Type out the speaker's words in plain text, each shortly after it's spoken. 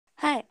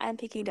Hi, I'm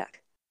Peking Duck.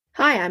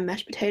 Hi, I'm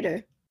Mashed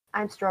Potato.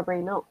 I'm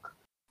Strawberry Milk.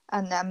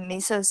 And I'm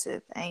Miso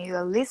Soup, and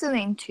you're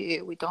listening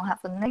to We Don't Have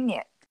a Name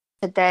Yet.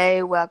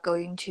 Today we're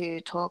going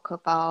to talk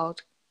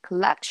about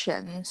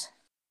collections.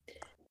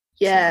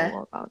 Yeah,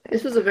 So about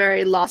this it. was a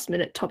very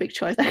last-minute topic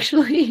choice,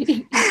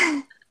 actually.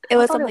 It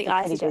was I thought something it was a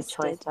I pretty good choice,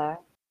 suggested. though.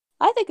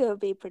 I think it would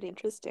be pretty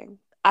interesting.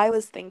 I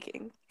was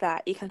thinking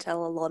that you can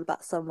tell a lot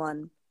about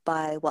someone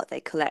by what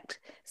they collect.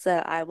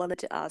 So I wanted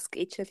to ask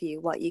each of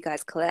you what you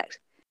guys collect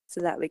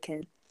so that we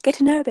can get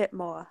to know a bit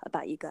more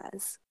about you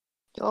guys.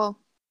 Sure.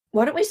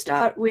 Why don't we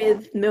start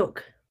with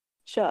milk?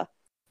 Sure.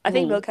 I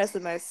think Me. Milk has the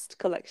most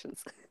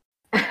collections.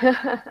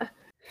 I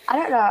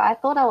don't know. I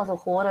thought I was a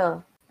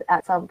hoarder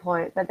at some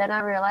point, but then I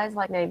realized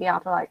like maybe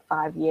after like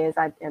 5 years,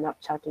 I'd end up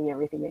chucking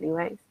everything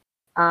anyways.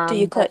 Do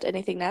you But collect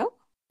anything now?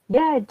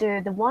 yeah, I do.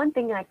 The one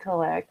thing I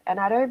collect, and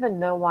I don't even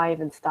know why I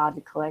even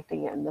started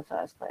collecting it in the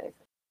first place.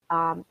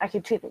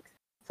 Actually, two things.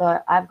 So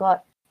I've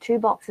got two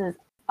boxes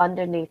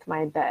underneath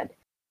my bed.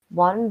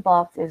 One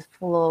box is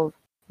full of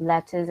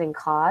letters and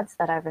cards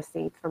that I've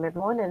received from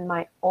everyone, and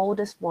my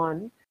oldest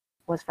one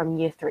was from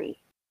year 3.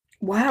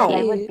 Wow.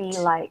 They would be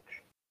Cute. like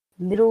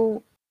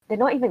little, they're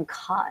not even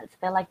cards,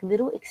 they're like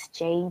little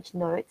exchange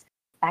notes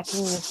back in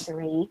year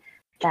 3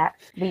 that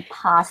we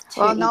passed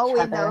to Well, now each we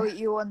other. know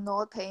you are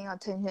not paying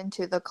attention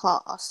to the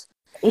class.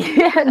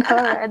 Yeah, no,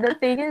 and the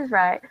thing is,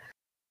 right,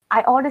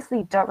 I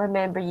honestly don't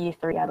remember year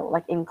 3 at all.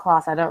 Like in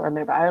class, I don't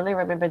remember. I only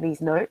remember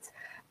these notes.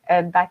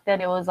 And back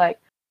then, it was like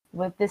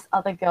with this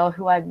other girl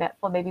who I met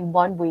for maybe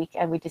 1 week,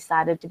 and we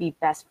decided to be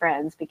best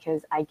friends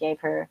because I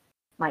gave her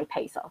my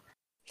peso.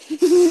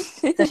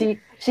 So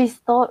she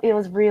thought it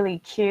was really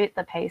cute,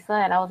 the pacer,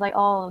 and I was like,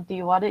 "Oh, do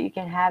you want it? You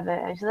can have it."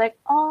 And she's like,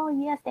 "Oh,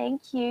 yes,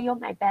 thank you. You're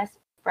my best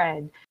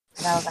friend."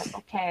 And I was like,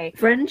 "Okay,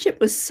 Friendship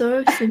was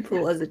so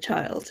simple as a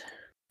child.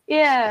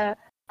 yeah."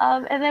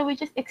 And then we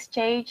just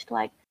exchanged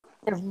like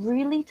the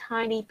really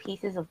tiny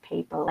pieces of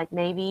paper, like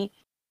maybe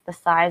the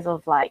size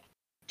of like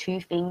 2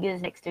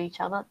 fingers next to each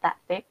other, that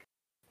thick.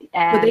 Were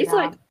And these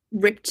like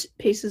ripped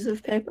pieces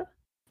of paper?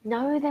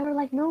 no, they were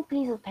like little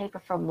pieces of paper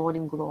from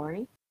Morning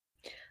Glory.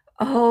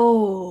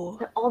 Oh,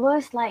 They're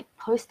almost like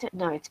post-it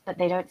notes, but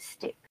they don't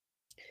stick.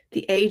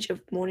 the age of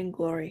morning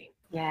glory.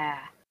 Yeah.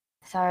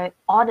 So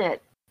on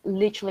it,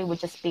 literally would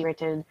just be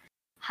written,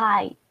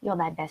 "Hi, you're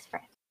my best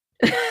friend.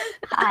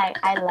 Hi,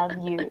 I love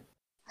you.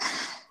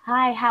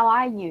 Hi, how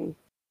are you?"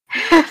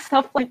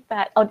 Stuff like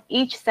that on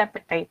each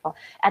separate paper.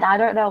 And I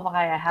don't know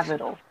why I have it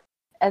all.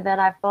 And then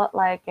I've got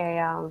like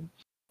a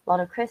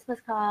lot of Christmas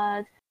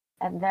cards.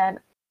 And then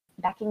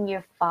back in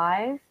year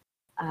 5,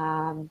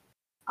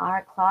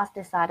 our class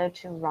decided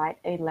to write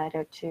a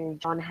letter to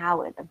John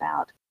Howard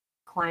about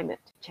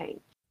climate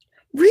change.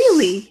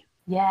 Really?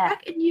 Yeah.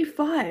 Back in year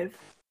 5?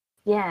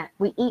 Yeah,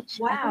 we each.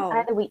 I think Wow.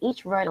 either we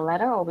each wrote a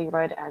letter or we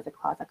wrote it as a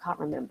class. I can't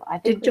remember. I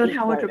think Did we John each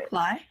Howard wrote it.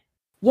 reply?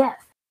 Yes.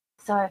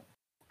 So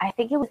I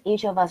think it was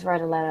each of us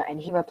wrote a letter, and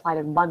he replied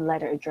in one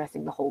letter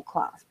addressing the whole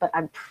class. But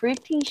I'm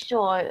pretty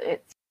sure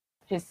it's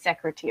his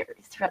secretary.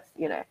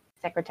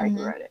 Secretary who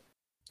Mhm. wrote it.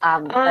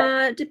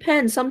 But,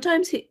 Depends.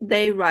 Sometimes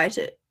they write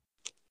it.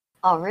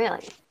 oh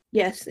really?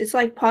 Yes, it's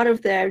like part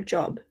of their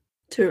job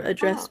to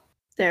address Oh.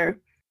 their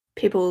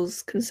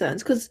people's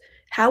concerns. Because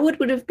Howard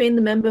would have been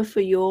the member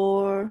for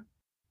your...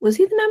 Was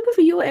he the member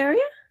for your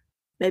area?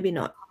 Maybe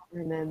not. I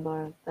don't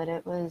remember, but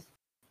it was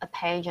a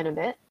page and a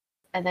bit,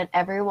 and then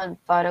everyone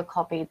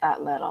photocopied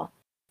that letter,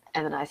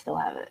 and then I still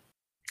have it.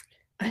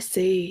 I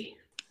see.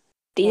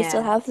 Do you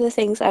still Yeah. have the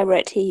things I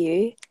wrote to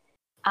you?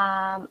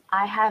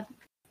 I have,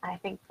 I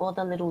think, all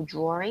the little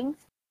drawings.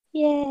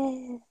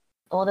 Yeah.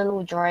 All the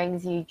little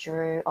drawings you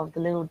drew of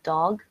the little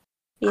dog.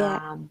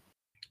 Yeah.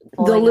 The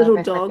Falling little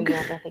over, dog.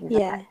 tripping over, things Yeah.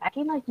 like that. Back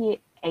in like year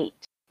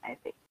 8, I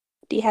think.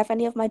 Do you have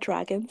any of my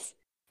dragons?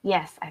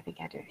 Yes, I think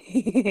I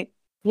do.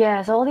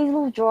 Yeah, so all these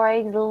little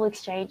drawings, little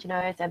exchange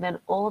notes, and then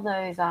all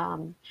those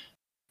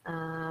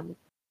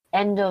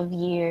end of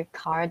year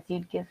cards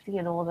you'd give me,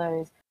 and all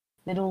those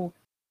little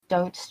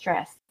don't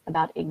stress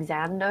about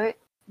exam note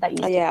that you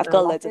Oh stick yeah, in I've our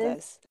got loads of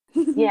lockers.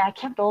 those. Yeah, I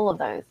kept all of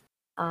those.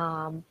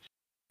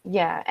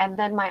 Yeah, and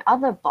then my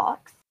other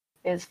box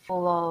is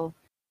full of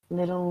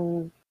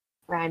little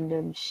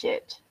random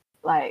shit,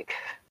 like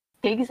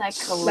things I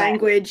collect.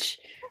 Language.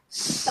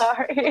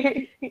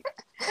 Sorry.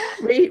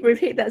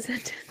 Repeat that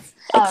sentence.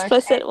 Oh,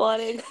 Explicit okay.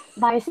 warning.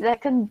 My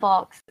second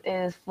box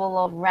is full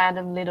of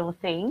random little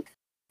things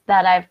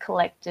that I've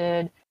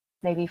collected,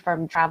 maybe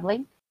from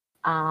traveling.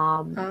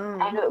 And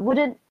Oh. it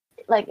wouldn't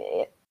like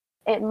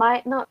it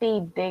might not be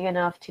big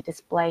enough to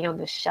display on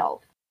the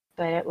shelf,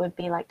 but it would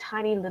be like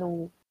tiny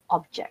little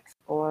objects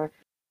or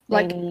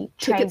Like maybe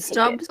train ticket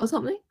stubs tickets. or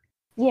something?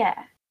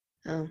 Yeah.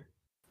 Oh.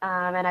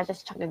 And I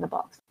just chuck it in the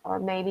box. Or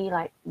maybe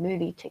like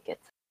movie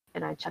tickets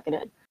and I chuck it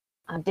in.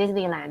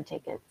 Disneyland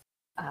tickets.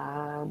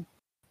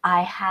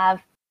 I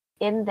have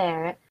in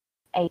there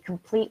a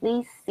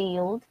completely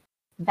sealed,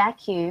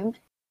 vacuumed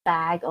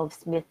bag of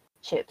Smith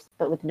chips,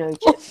 but with no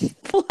chips.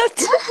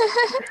 What?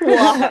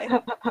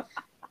 Why?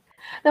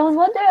 There was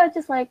one day I was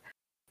just like,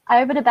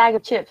 I opened a bag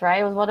of chips,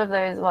 right? It was one of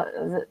those, what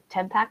was it,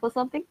 10-pack or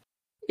something?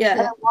 Yeah.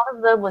 And one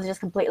of them was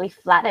just completely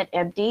flat and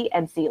empty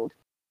and sealed.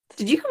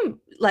 Did you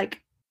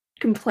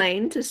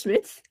complain to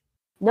Smiths?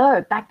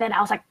 No, back then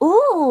I was like,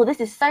 ooh, this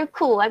is so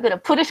cool. I'm going to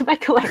put it in my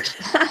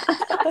collection.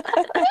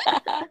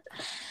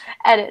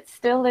 And it's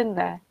still in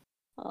there.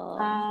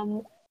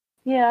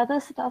 Yeah, other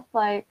stuff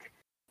like,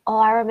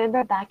 I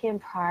remember back in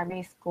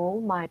primary school,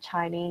 my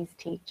Chinese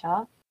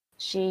teacher,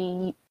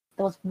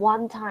 there was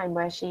one time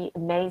where she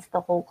amazed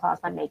the whole class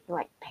by making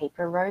like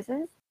paper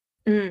roses.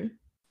 Mm.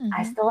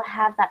 I still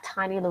have that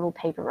tiny little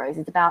paper rose.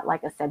 It's about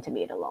like a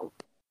centimeter long.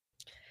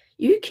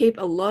 You keep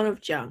a lot of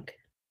junk.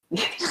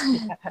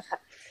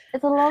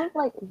 It's a lot of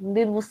like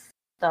little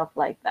stuff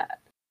like that.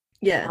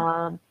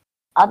 Yeah.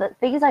 Other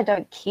things I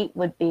don't keep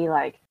would be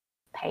like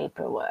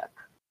paperwork,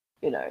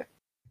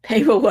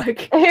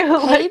 Paperwork.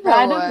 like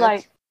kind of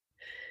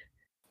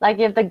like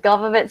if the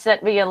government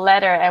sent me a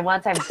letter and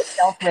once I'm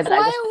dealt with it,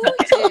 Why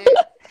would you?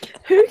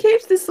 Who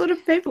keeps this sort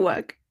of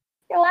paperwork?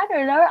 I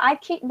don't know. I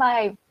keep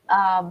my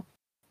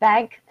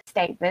bank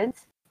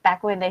statements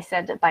back when they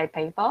sent it by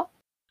paper.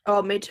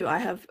 Oh, me too. I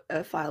have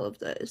a file of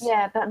those.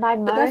 Yeah, but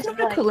But that's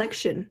not a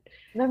collection.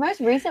 the most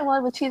recent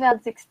one was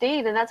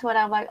 2016, and that's when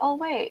I'm like, oh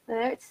wait, they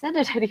don't send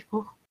it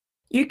anymore.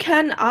 You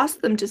can ask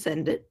them to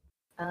send it,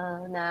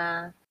 Oh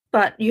nah.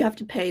 but you have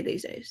to pay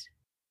these days.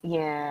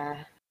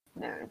 Yeah.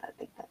 No, I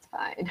think that's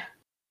fine.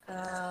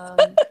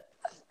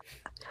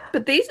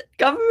 But these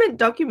government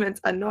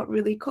documents are not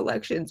really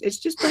collections. It's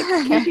just like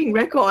keeping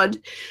record.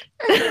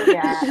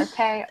 Yeah.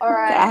 Okay. All So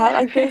right. I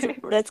have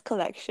like this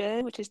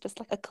collection, which is just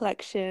like a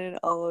collection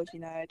of,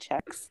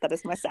 checks. That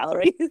is my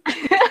salary.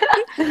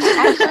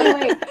 Actually,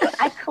 wait.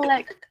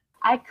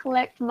 I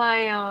collect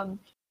my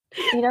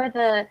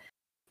the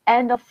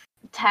end of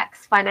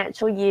tax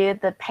financial year,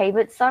 the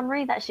payment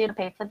summary, that sheet of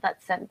paper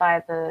that's sent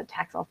by the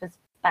tax office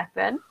back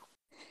then.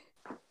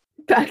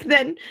 Back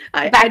then,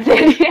 I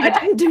yeah.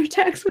 didn't do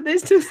tax when they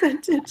still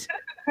sent it.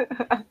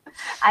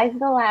 I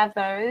still have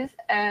those,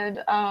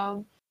 and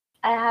I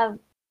have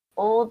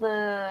all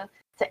the.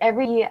 So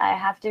every year I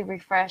have to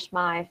refresh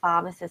my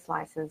pharmacist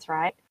license,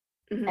 right?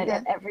 Mhm. And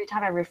Yeah. every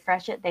time I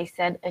refresh it, they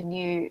send a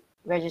new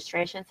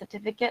registration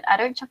certificate. I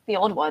don't chuck the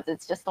old ones;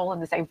 it's just all in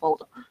the same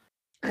folder.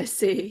 I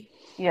see.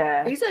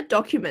 Yeah. These are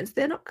documents.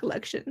 They're not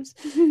collections.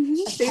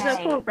 These are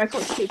Okay. for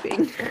record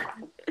keeping.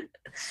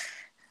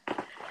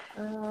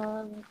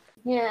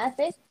 Yeah, I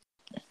think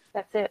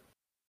that's it.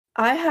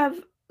 I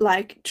have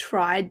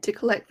tried to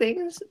collect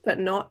things, but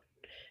not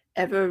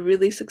ever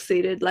really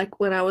succeeded. Like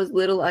when I was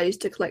little, I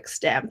used to collect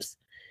stamps.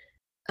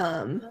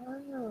 And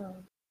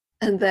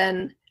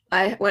then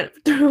I went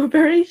through a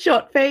very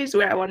short phase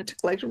where I wanted to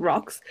collect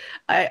rocks.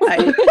 I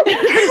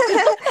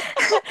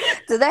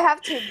Do they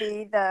have to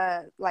be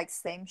the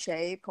same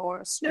shape or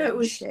no,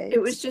 strange shapes?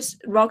 it was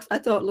just rocks I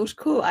thought looked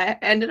cool. I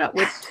ended up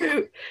with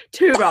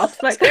two rocks.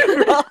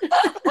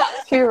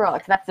 Two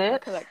rocks. That's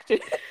it. Collection.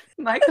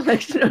 My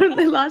collection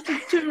only lasted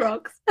 2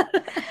 rocks.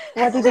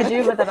 What did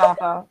you do with it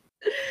after?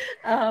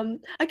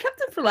 I kept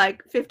them for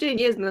 15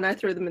 years and then I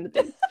threw them in the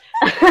bin.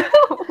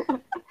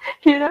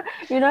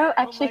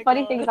 Actually, my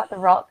funny God. thing about the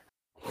rock.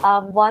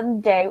 One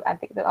day, I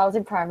think that I was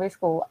in primary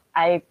school,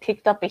 I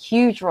picked up a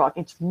huge rock.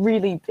 It's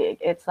really big.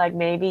 It's like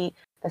maybe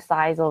the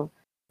size of,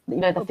 the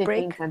A 15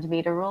 brick?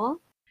 centimeter ruler.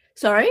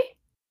 Sorry?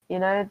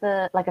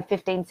 A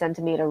 15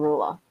 centimeter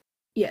ruler.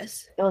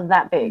 Yes. It was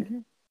that big.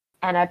 Mhm.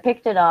 And I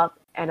picked it up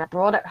and I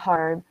brought it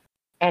home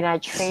and I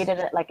treated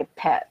it like a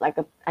pet.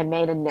 I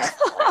made a nest.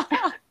 for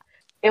it.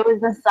 It was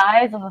the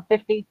size of a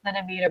 15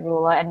 centimeter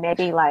ruler and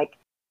maybe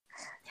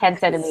 10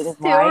 centimeters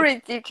Still wide.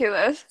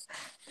 ridiculous.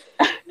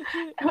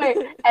 Wait,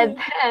 and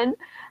then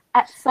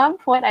at some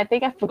point, I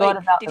think I forgot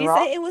Wait, about did the you rock.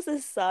 say it was the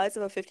size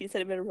of a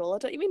 15-centimeter roller?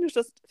 Don't you mean it was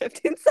just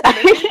 15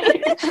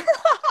 centimeters?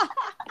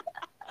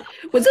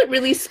 Was it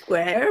really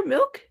square,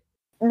 Milk?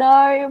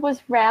 No, it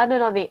was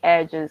rounded on the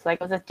edges. It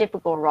was a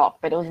typical rock,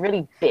 but it was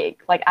really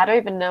big. I don't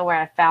even know where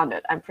I found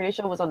it. I'm pretty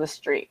sure it was on the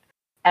street.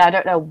 And I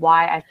don't know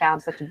why I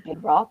found such a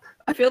big rock.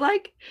 I feel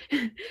like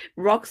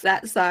rocks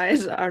that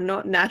size are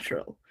not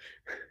natural.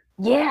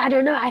 Yeah, I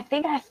don't know. I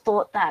think I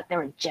thought that there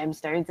were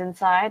gemstones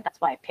inside. That's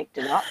why I picked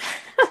it up.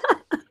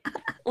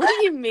 What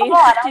do you mean Come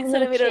on, I'm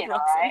 15-centimeter legit,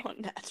 rocks alright? are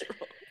not natural?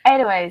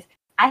 Anyways,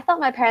 I thought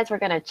my parents were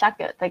going to chuck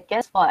it. But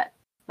guess what?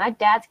 My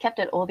dad's kept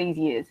it all these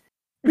years.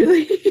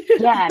 Really?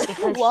 Yeah,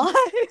 because Why?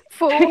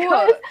 For because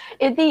what?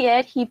 in the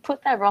end, he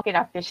put that rock in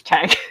our fish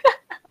tank.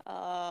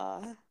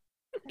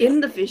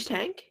 In the fish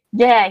tank?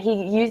 Yeah,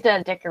 he used it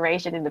as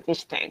decoration in the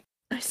fish tank.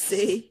 I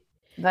see.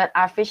 But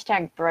our fish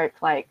tank broke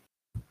a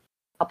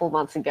couple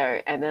months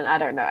ago, and then I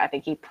don't know. I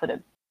think he put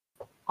it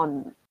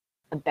on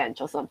a bench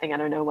or something. I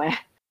don't know where.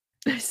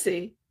 I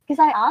see. Because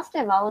I asked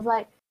him, I was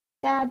like,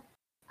 Dad,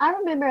 I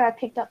remember I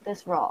picked up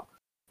this rock,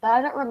 but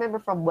I don't remember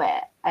from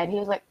where. And he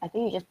was like, I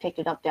think you just picked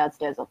it up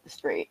downstairs off the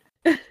street.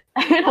 And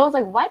I was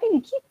like, why did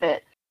you keep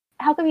it?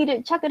 How come you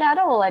didn't chuck it at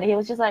all? And he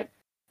was just like,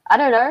 I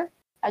don't know.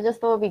 I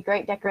just thought it'd be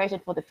great decoration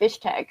for the fish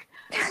tank.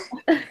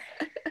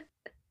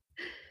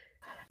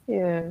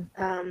 Yeah.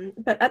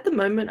 But at the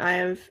moment, I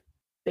have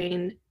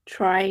been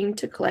trying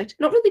to collect,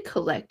 not really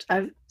collect.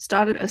 I've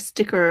started a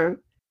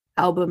sticker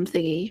album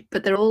thingy,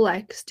 but they're all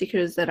like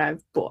stickers that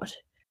I've bought.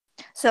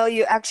 So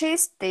you actually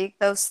stick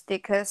those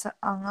stickers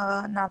on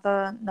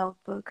another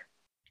notebook?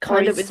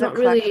 Kind Or of. it's a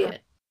collector?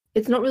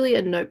 It's not really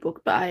a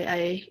notebook, but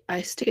I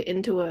stick it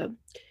into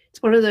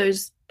it's one of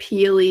those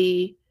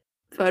peely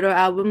photo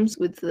albums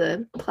with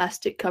the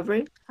plastic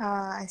covering.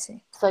 Ah, I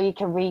see. So you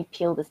can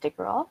re-peel the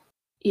sticker off?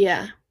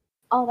 Yeah.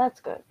 Oh, that's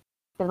good.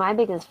 Because my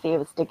biggest fear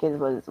with stickers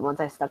was once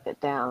I stuck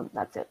it down,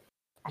 that's it.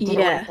 I didn't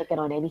want Yeah. to stick it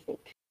on anything.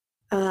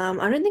 I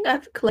don't think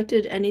I've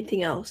collected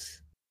anything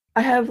else.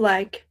 I have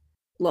like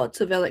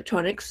lots of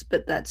electronics,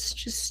 but that's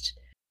just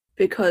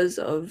because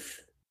of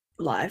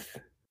life.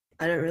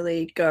 I don't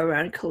really go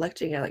around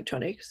collecting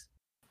electronics.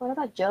 What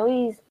about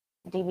Joey's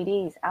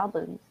DVDs,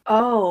 albums?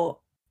 Oh,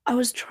 I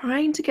was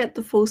trying to get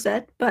the full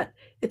set, but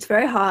it's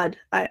very hard.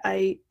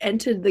 I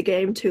entered the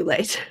game too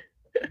late.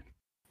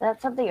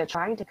 That's something you're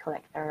trying to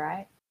collect, though,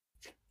 right?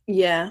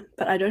 Yeah,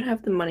 but I don't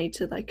have the money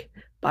to like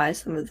buy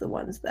some of the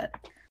ones that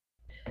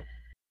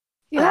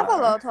You have a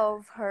are- lot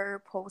of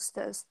her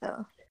posters,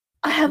 though.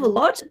 I have a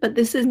lot, but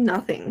this is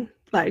nothing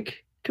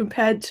like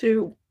compared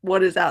to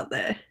what is out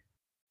there.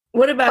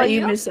 What about For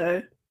you, you?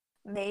 Miso?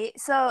 Me,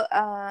 so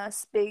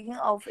speaking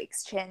of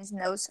exchange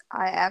notes,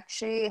 I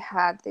actually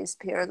had this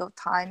period of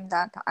time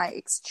that I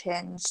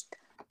exchanged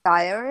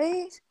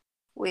diaries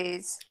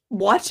with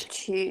What?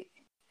 two.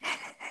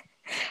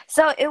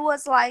 So it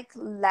was like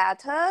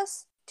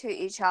letters to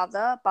each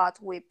other, but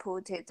we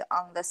put it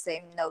on the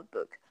same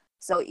notebook.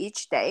 So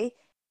each day,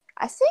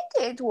 I think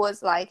it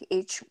was like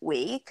each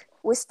week,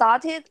 we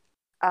started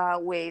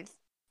with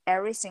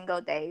every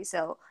single day.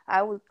 So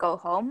I would go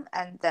home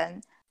and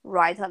then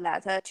write a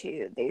letter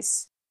to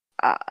this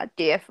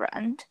dear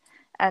friend,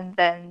 and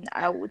then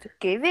I would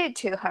give it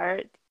to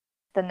her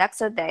the next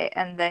day,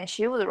 and then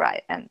she would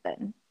write, and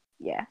then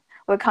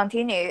we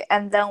continue,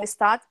 and then we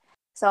start.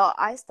 So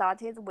I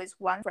started with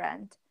one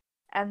friend,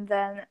 and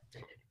then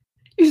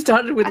You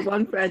started with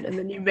one friend and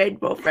then you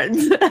made more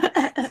friends.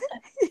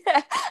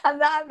 yeah,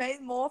 and then I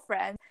made more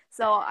friends.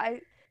 So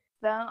I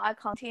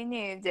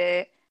continued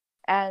it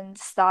and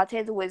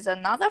started with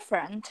another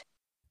friend.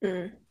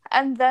 Mm.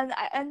 And then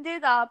I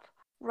ended up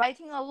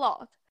writing a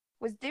lot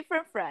with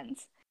different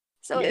friends.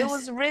 So it Yes.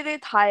 was really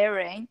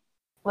tiring.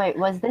 Wait,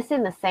 was this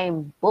in the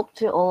same book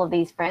to all of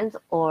these friends,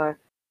 or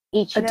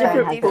each A No, friend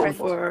different has book their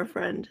different. for a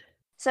friend.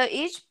 So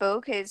each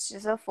book is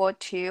just for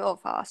two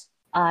of us.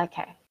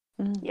 Okay.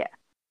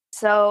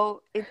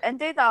 So it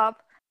ended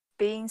up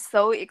being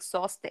so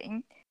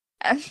exhausting.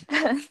 And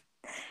then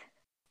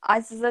I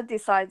just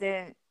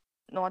decided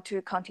not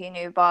to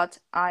continue, but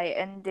I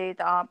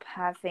ended up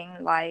having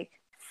like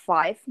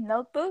 5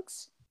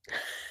 notebooks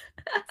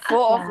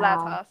full of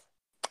Wow. letters.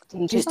 Do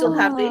you Do you keep still them?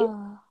 have these?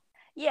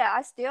 Yeah,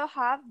 I still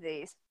have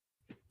these.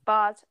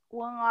 But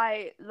when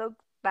I look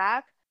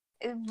back,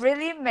 it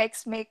really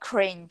makes me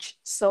cringe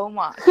so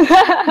much.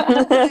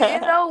 You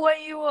know,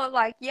 when you were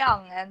like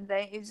young and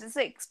then you just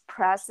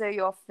express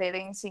your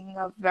feelings in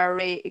a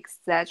very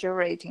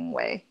exaggerating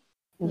way.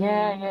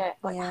 Yeah, yeah.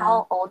 Wait, Yeah.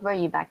 how old were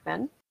you back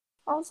then?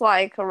 I was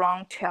like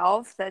around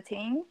 12,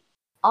 13.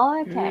 Oh,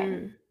 okay.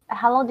 Mm.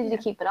 How long did you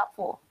Yeah. keep it up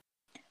for?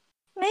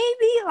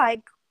 Maybe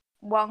like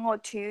 1 or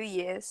 2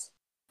 years.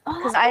 Oh,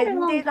 'Cause that's I quite a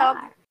long ended up-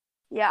 time.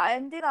 Yeah, I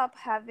ended up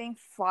having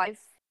 5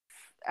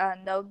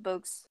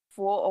 notebooks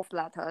full of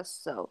letters.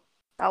 So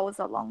that was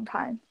a long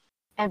time.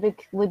 And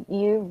would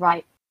you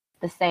write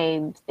the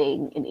same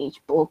thing in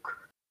each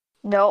book?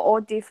 No, all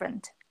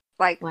different.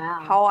 Like Wow.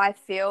 how I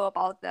feel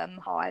about them,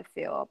 how I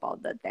feel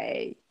about the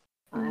day.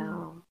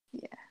 Wow.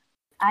 Yeah.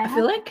 I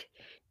feel like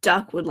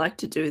Duck would like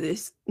to do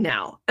this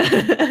now.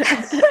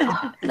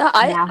 Oh, No,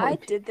 now I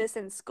it- did this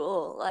in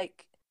school.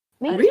 Like,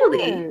 me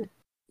Really? too.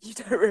 you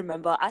don't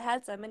remember. I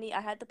had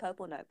the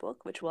purple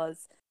notebook, which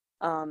was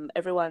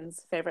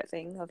everyone's favorite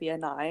thing of year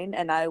 9,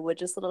 and I would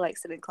just sort of like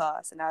sit in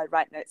class and I would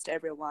write notes to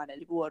everyone and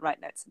people would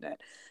write notes in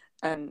it.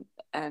 And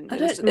I it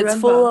don't was,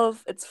 remember.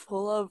 it's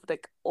full of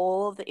like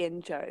all of the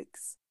in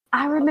jokes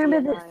I of remember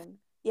year this. 9.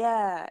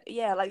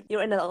 Yeah, like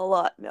you're in it a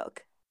lot,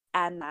 Milk.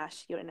 And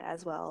Mash, you're in it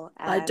as well.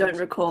 I don't And-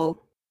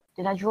 recall.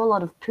 Did I draw a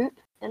lot of poop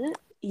in it?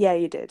 Yeah,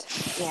 you did.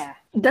 Yeah.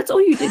 That's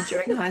all you did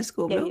during high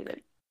school, Yeah, you Milk?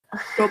 did.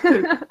 Draw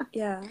poop.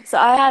 Yeah. So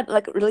I had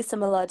like really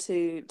similar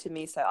to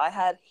me. So I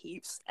had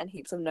heaps and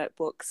heaps of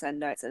notebooks and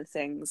notes and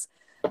things,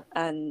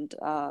 and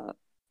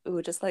we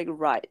would just like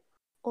write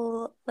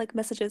or like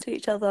messages to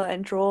each other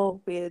and draw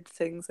weird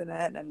things in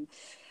it,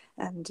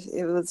 and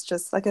it was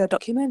just like a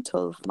document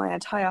of my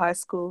entire high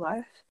school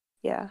life.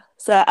 Yeah.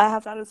 So I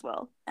have that as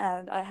well,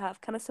 and I have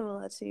kind of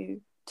similar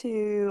to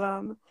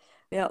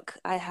Milk.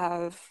 I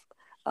have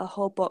a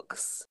whole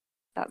box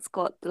that's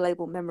got the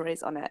label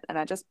memories on it, and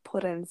I just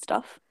put in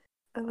stuff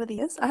over the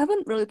years. I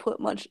haven't really put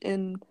much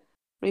in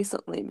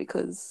recently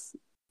because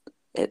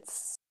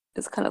it's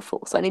kind of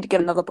full, so I need to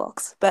get another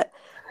box. But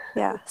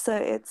yeah, so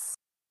it's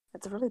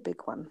a really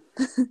big one.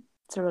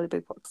 It's a really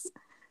big box,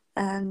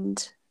 and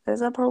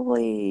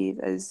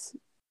those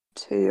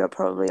two are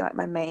probably like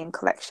my main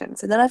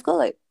collections. And then I've got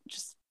like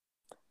just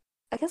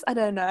I guess I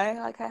don't know.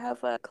 Like I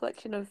have a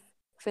collection of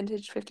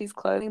vintage 50s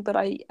clothing, but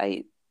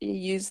I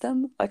use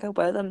them. Like I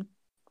wear them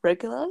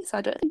regularly, so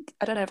I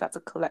don't know if that's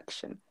a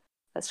collection.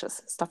 That's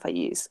just stuff I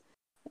use.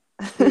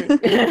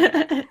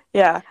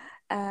 Yeah.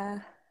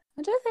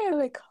 I don't think I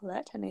really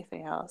collect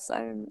anything else.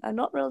 I'm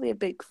not really a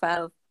big fan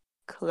of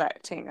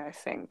collecting, I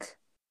think.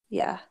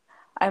 Yeah.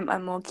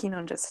 I'm more keen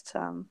on just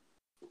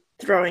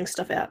Throwing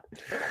stuff out.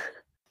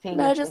 Being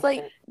no, just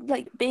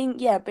efficient.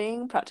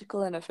 being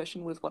practical and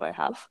efficient with what I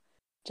have.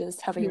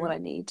 Just having what I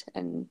need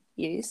and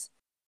use.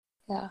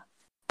 Yeah.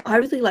 I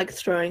really like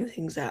throwing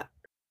things out.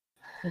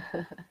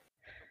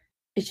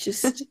 It's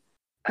just,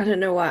 I don't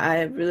know why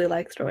I really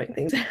like throwing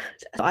things out.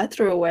 I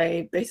threw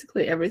away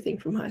basically everything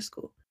from high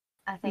school.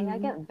 I think I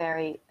get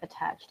very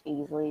attached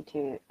easily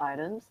to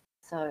items,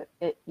 so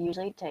it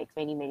usually takes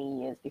many,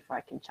 many years before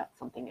I can chuck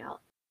something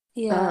out.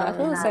 Yeah, I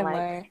feel the And I same like-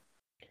 way.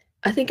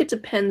 I think it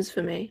depends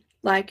for me.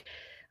 Like,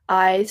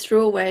 I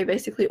threw away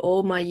basically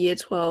all my year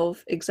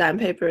 12 exam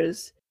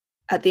papers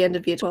at the end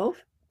of year 12,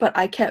 but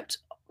I kept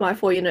my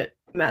 4-unit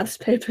maths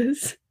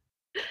papers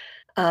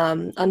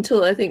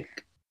until I think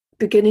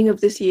beginning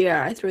of this year.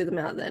 I threw them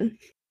out then.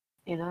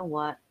 You know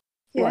what?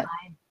 Yeah.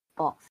 I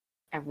box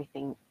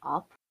everything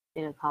up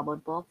in a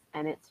cardboard box,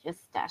 and it's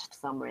just stashed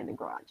somewhere in the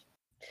garage.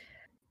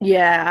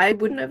 Yeah, I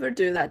would never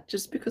do that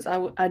just because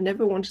I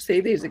never want to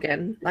see these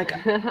again. Like,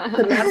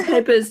 the maths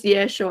papers,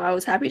 yeah, sure, I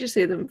was happy to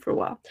see them for a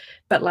while,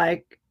 but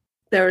like,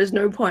 there is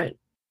no point.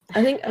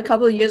 I think a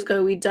couple of years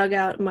ago we dug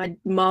out my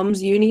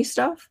mom's uni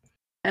stuff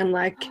and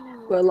like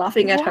we're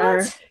laughing at her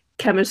What?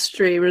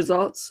 chemistry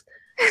results.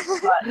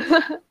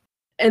 But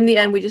in the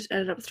end, we just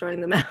ended up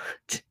throwing them out.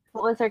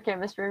 What was her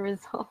chemistry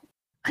result?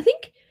 I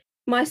think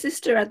my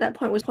sister at that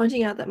point was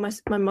pointing out that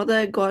my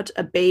mother got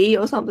a B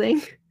or something.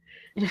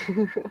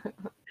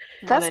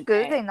 That's Not a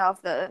good day.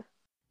 enough, though.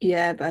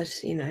 Yeah,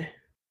 but you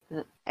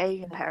know,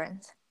 Asian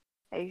parents,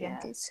 Asian Yeah.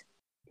 kids.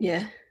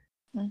 yeah.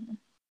 Mhm.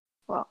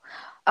 Well,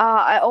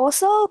 I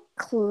also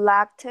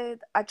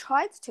collected. I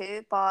tried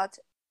to, but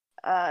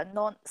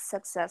not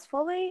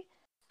successfully.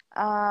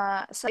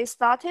 So it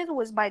started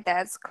with my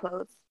dad's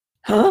clothes.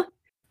 Huh?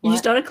 You What?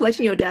 started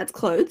collecting your dad's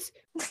clothes?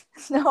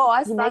 No,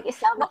 I You make started. it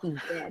sound like you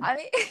did. I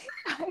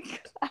mean,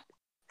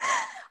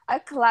 I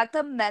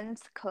collected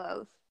men's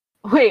clothes.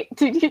 Wait,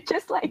 did you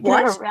just like go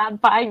What?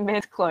 around buying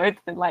men's clothes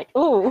and like,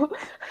 ooh,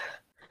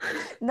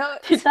 No,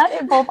 did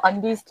that involve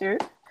undies too?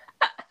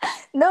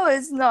 no,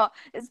 it's not.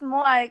 It's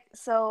more like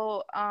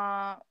so.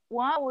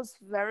 When I was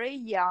very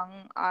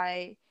young,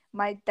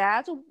 my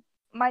dad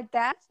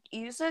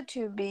used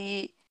to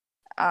be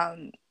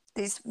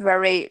this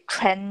very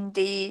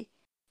trendy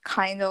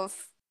kind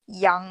of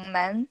young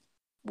man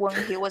when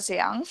he was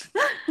young.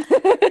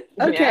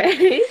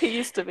 Okay. He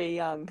used to be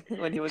young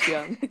when he was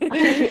young.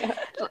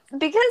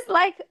 Because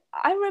like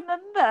I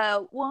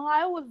remember when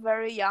I was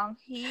very young,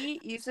 he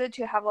used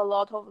to have a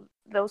lot of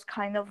those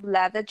kind of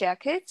leather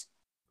jackets.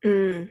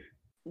 Mm.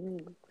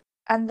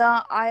 And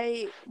then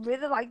I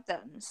really liked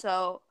them.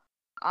 So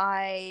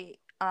I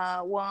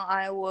when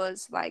I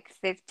was like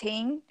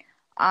 15,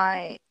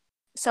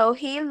 so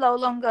he no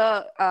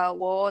longer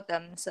wore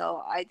them,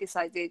 so I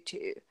decided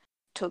to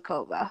took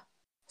over.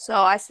 So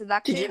I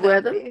selected Did you wear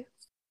a them? few.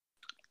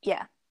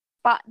 Yeah.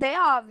 But they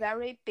are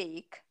very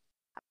big.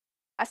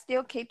 I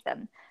still keep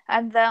them.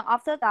 And then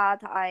after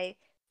that I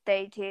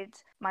dated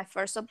my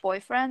first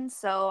boyfriend,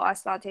 so I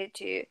started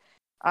to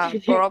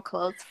borrow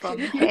clothes from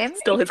him.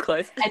 Stole his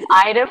clothes. An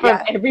item from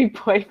Yeah. every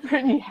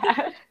boyfriend you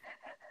had.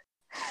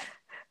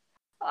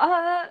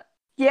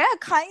 Yeah,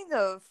 kind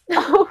of.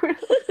 Oh,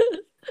 really?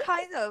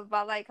 Kind of,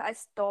 but like I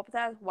stopped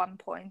at one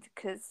point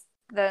because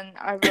then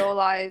I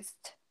realized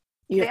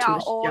You they have too are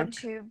much all junk.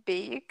 too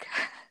big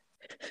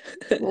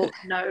Well,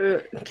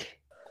 no.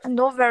 and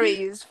not very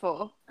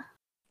useful.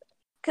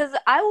 Because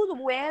I would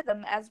wear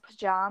them as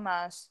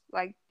pajamas,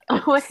 like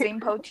a Wait.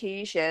 simple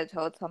t-shirt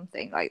or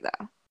something like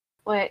that.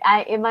 Wait,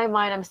 in my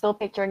mind, I'm still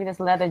picturing this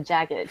leather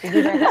jacket. Did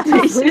you wear that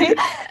properly?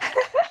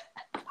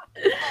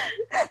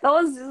 That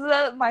was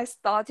just, my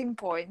starting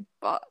point,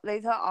 but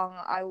later on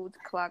I would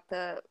collect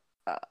the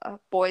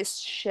boys'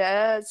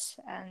 shirts,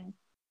 and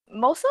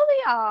mostly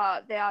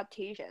they are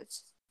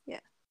t-shirts. Yeah,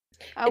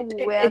 I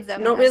wear It's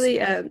them not as really.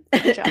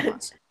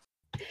 pajamas.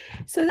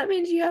 So that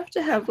means you have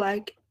to have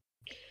like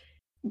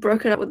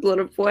broken up with a lot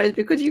of boys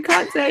because you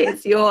can't say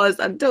it's yours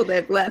until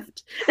they've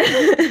left.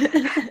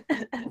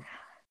 I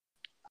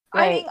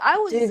Wait, mean, I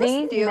would do just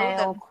these steal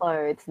male them.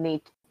 clothes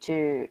need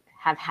to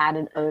have had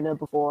an owner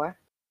before?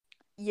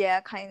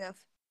 Yeah, kind of.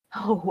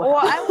 Oh, Or wow.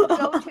 I would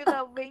go to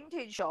the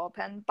vintage shop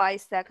and buy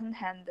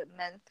secondhand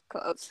men's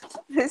clothes.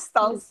 This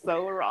sounds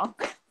so wrong,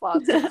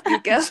 but you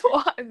guess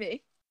what I mean.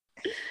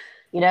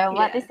 You know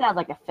what? Yeah. This sounds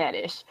like a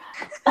fetish.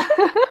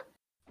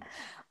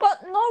 But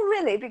not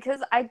really,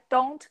 because I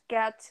don't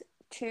get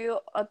too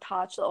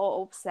attached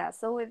or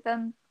obsessed with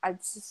them. I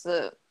just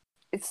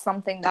it's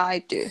something that I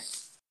do,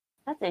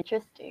 That's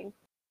interesting.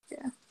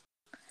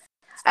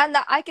 and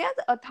I get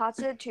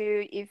attached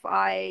to if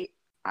I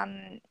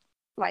am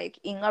like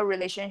in a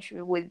relationship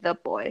with the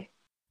boy.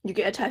 You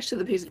get attached to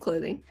the piece of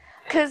clothing.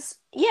 Cause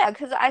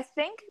I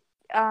think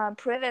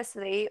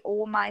previously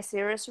all my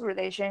serious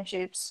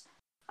relationships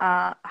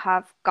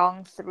have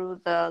gone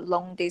through the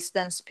long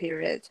distance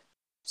period,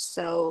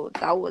 so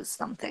that was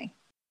something.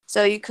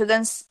 So you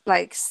couldn't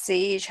like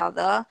see each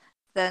other,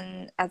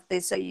 then at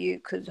least you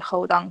could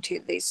hold on to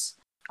this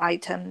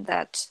item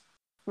that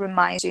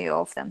reminds you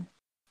of them.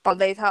 But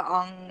later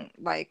on,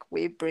 like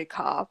we break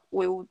up,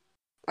 we would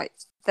like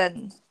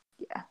then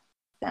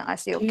I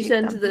still Do you keep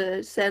send them.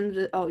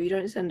 the oh, you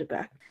don't send it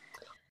back.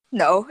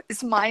 No,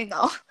 it's mine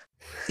now.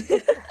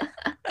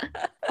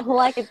 All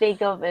I can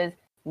think of is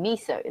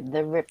Miso,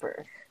 the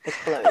Ripper, the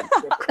clothes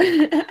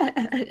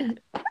Ripper.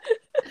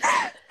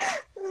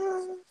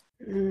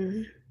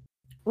 Mm.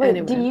 Wait,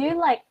 do Anyway. you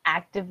like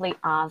actively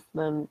ask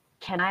them,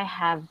 "Can I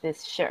have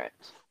this shirt?"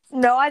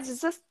 No, I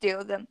just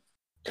steal them.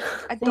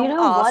 I So don't you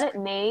know ask. what it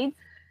means,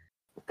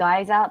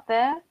 guys out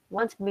there.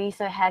 Once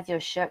Miso has your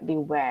shirt,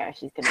 beware.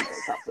 She's gonna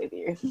break up with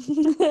you.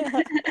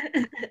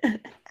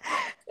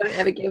 Don't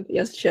ever give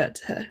your shirt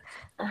to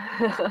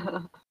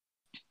her.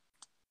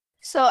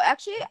 So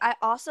actually, I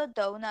also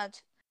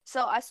Donut.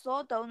 So I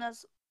saw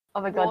Donut's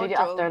Oh my god, did you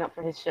ask wardrobe. Donut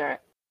for his shirt?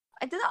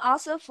 I didn't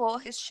ask her for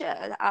his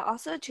shirt. I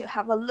asked her to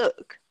have a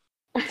look.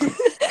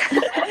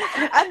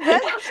 And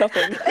then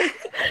Shopping.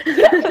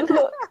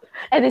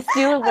 And it's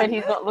still when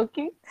he's not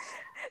looking.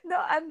 no,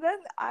 and then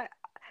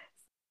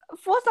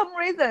for some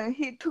reason,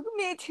 he took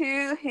me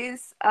to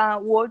his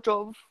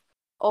wardrobe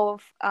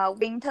of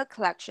winter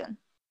collection,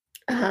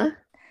 Uh-huh.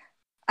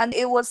 and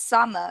it was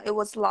summer. It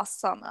was last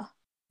summer,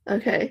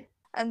 Okay.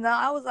 and then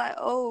I was like,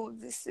 "Oh,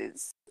 this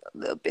is a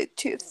little bit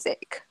too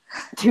thick."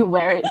 To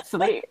wear it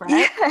sleep,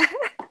 right?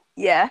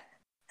 Yeah.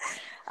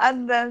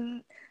 And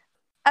then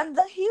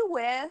he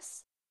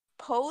wears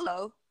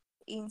polo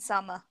in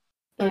summer.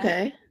 Yeah.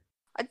 Okay.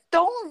 I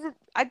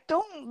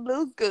don't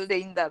look good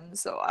in them,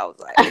 so I was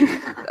like,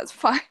 that's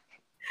fine.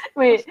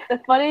 Wait, the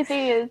funny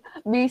thing is,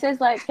 Misa's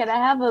like, "Can I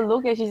have a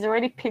look?" And she's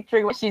already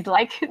picturing what she's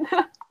like in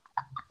them.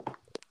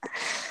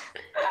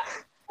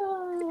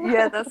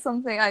 Yeah, that's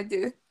something I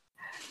do.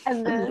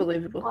 And then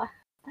Unbelievable.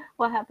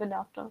 what happened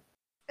after?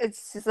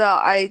 It's just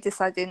I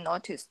decided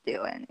not to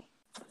steal any.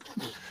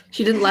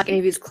 She didn't like any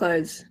of his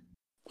clothes,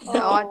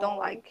 No, I Oh. don't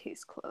like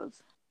his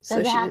clothes. so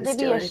Does it she have didn't to be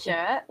steal a anything.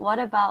 shirt? What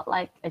about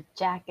like a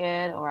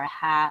jacket or a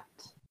hat,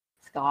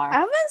 scarf? I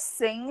haven't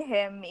seen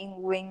him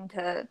in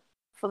winter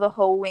for the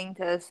whole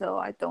winter, so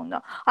I don't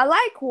know. I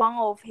like one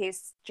of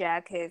his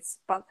jackets,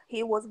 but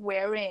he was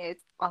wearing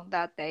it on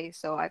that day,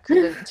 so I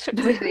couldn't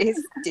really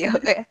steal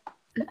it.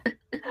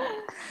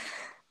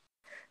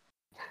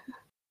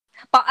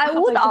 But I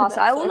Oh would my God, ask.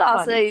 that's I so would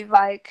ask funny. if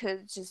I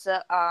could just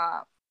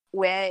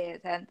wear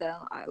it, and then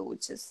I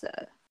would just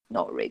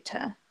not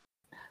return.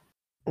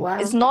 Wow.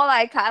 It's not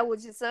like I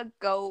would just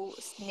go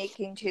sneak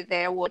into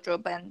their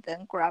wardrobe and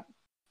then grab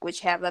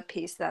whichever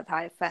piece that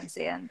I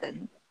fancy and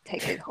then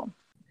take it home.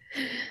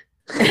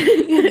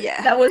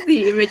 Yeah. That was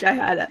the image I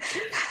had.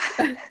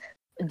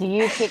 Do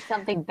you pick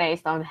something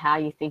based on how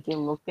you think you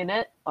look in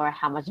it or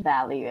how much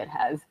value it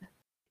has?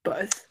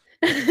 Both.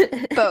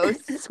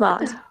 Both.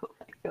 Smart. Oh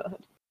my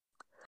god.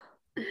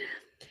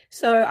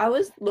 So I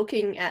was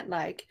looking at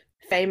like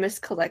famous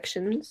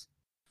collections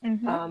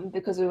Mm-hmm.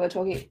 because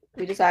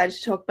we decided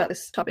to talk about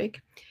this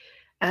topic,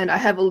 and I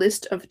have a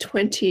list of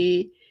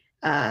 20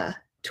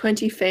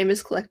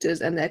 famous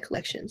collectors and their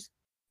collections.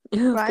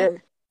 Right.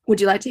 Good.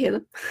 Would you like to hear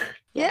them?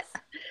 Yeah.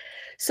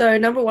 So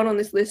number one on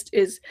this list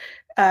is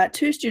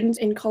two students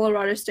in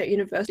Colorado State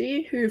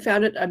University who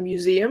founded a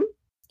museum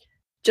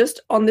just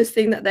on this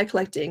thing that they're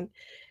collecting,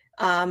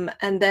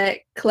 and they're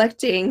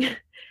collecting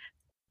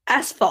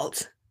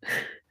asphalt.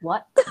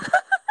 What?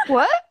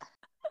 What?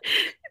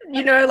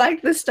 You know,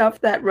 like the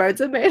stuff that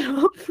roads are made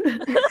of.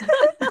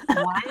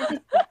 Why is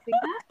it collecting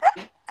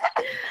that?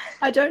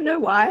 I don't know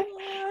why,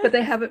 but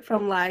they have it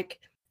from like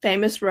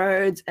famous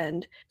roads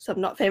and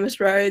some not famous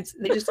roads.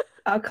 They just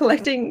are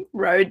collecting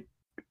road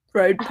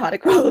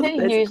particles. They're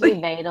usually basically.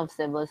 made of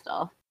similar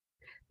stuff.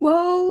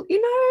 Well,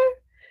 you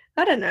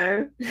know, I don't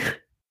know.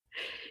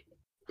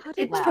 How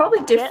did It's Wow. probably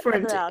get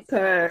different the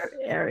per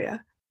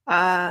area.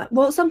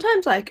 Well,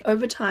 sometimes like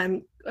over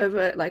time,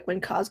 over like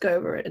when cars go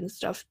over it and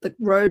stuff, the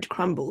road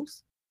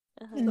crumbles.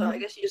 asphalt? So I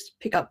guess you just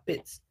pick up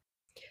bits.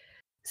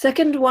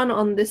 Second one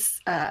on this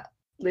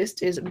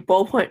list is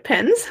ballpoint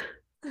pens.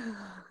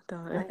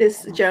 No.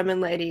 This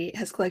German lady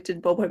has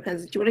collected ballpoint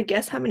pens. Do you want to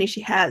guess how many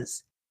she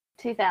has?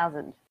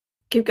 2,000.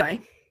 Keep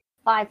going.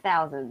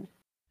 5,000.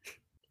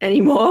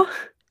 Any more?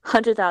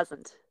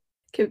 100,000.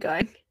 Keep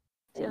going.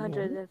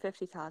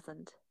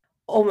 250,000.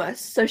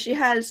 Almost. So she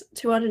has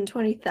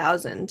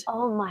 220,000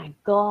 Oh my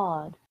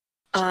god.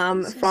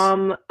 Jesus.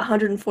 from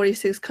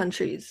 146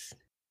 countries.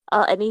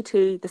 Are any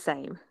two the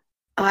same?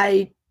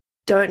 I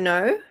don't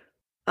know.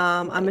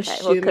 I'm Okay, well,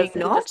 assuming 'cause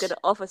they're not. just good at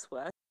office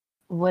work.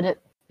 Would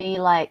it be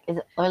like, is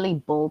it only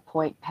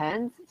ballpoint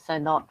pens? So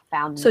not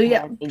fountain So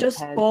yeah, pens, ink just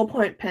pens?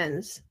 ballpoint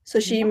pens. So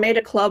she made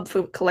a club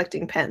for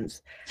collecting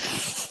pens.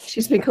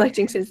 She's been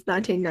collecting since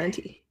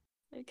 1990.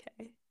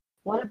 Okay.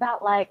 What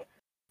about like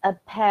a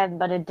pen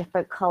but in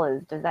different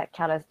colors? Does that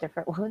count as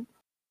different ones?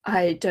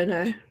 I don't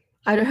know.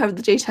 I don't have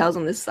the details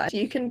on this site.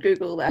 You can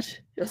Google that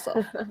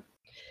yourself.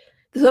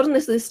 The third on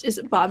this list is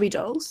Barbie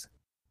dolls.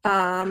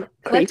 Collected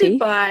Creepy.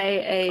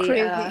 by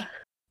Creepy.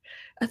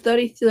 a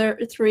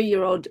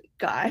 33-year-old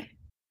guy.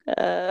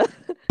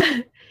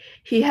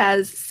 He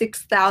has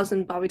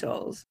 6,000 Barbie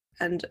dolls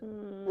and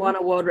won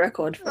a world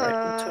record for it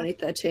in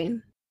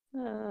 2013.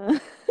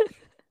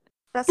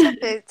 That's a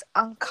bit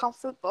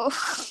uncomfortable.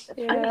 That's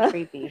Yeah. kind of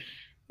creepy.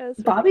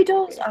 That's Barbie really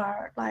dolls creepy.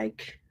 are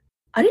like,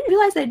 I didn't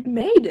realize they'd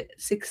made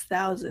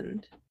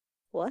 6,000.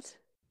 What?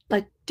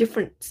 Like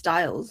different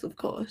styles, of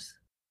course.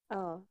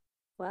 Oh,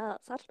 wow.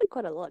 It's actually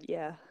quite a lot,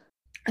 yeah.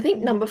 I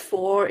think number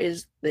 4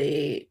 is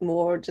the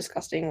more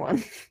disgusting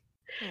one.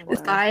 Oh, This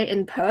wow. guy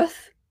in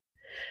Perth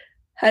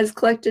has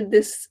collected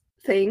this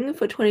thing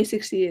for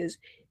 26 years.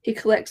 He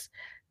collects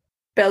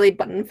belly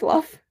button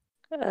fluff.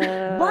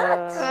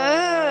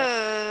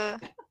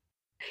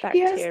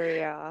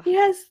 Bacteria. He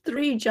has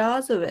 3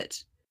 jars of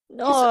it.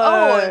 No.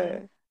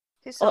 own.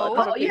 His Oh, own?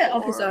 other Oh yeah, people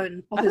of his or-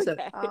 own. Of his own.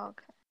 Okay. Oh,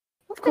 okay.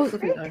 Of course,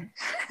 of his own.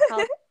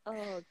 How-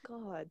 oh,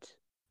 God.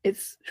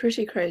 It's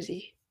pretty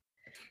crazy.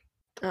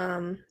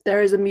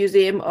 There is a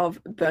museum of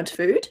burnt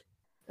food,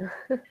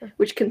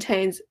 which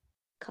contains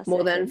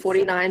more than Custards.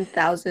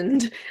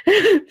 49,000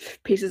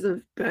 pieces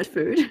of burnt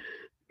food.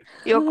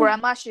 Your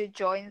grandma should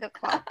join the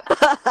club.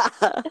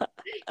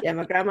 Yeah,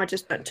 my grandma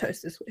just burnt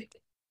toast this week.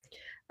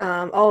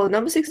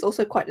 Number 6 is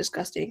also quite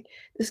disgusting.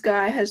 This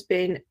guy has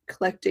been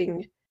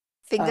collecting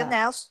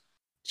Fingernails.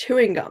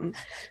 chewing gum.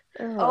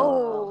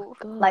 Oh,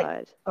 God.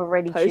 like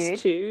already chewed.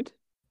 Post-chewed.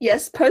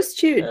 Yes,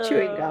 post-chewed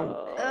chewing gum.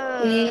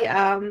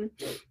 Oh.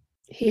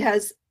 He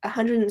has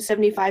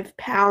 175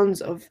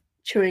 pounds of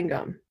chewing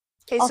gum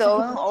His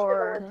Also, own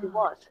or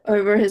what?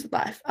 over his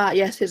life.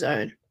 Yes, his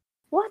own.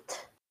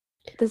 What?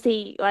 Does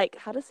he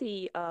how does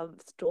he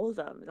store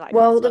them? Like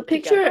Well, the stuck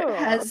picture together, or-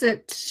 has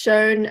it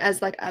shown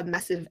as like a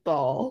massive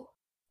ball,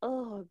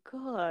 Oh,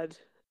 God.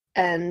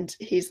 and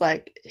he's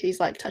like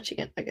touching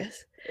it, I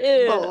guess.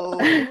 Ew.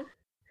 Oh.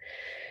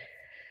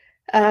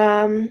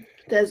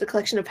 There's a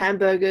collection of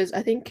hamburgers.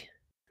 I think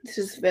this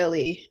is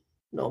fairly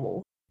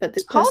normal. But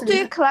this How person, do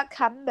you collect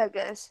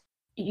hamburgers?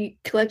 you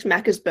collect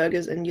Macca's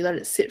burgers and you let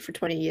it sit for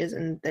 20 years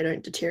and they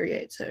don't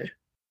deteriorate, so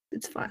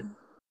it's fine.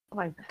 Oh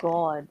my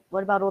god.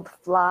 What about all the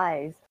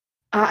flies?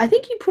 I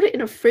think you put it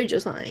in a fridge or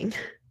something.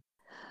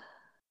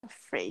 A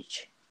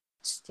fridge.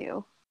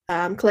 Still.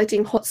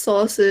 Collecting hot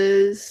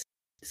sauces.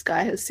 This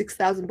guy has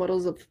 6,000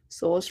 bottles of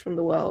sauce from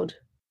the world.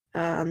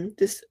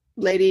 This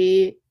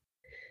lady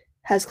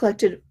has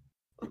collected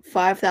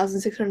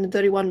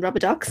 5,631 rubber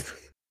ducks.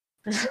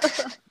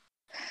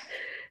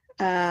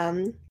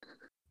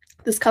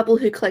 This couple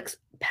who collects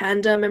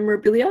panda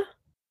memorabilia.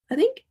 I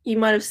think you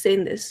might have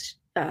seen this.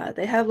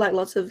 They have like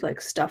lots of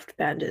like stuffed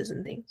pandas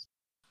and things.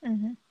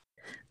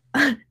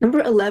 Mm-hmm.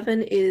 Number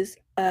 11 is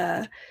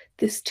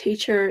this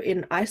teacher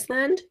in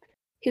Iceland.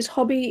 His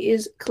hobby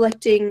is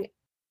collecting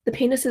the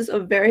penises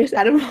of various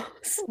animals.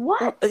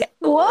 What? Okay.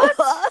 What?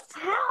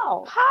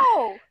 How?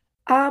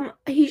 How?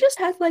 He just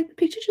has like the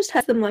picture just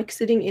has them like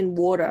sitting in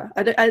water.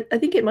 I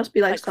think it must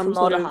be like some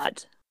sort of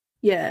formaldehyde.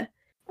 yeah.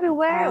 I mean,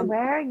 where Um,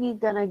 are you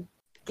gonna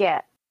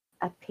get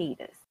a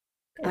penis?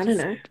 I don't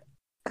know.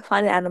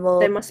 Find an animal.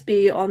 They must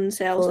be on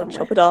sale or somewhere.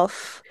 chop it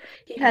off.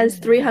 He has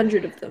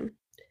 300 of them,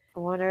 I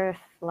wonder if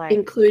like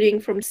including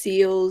from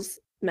seals,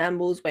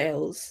 mammals,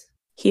 whales.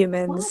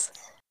 Humans.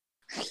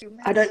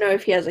 Humans. I don't know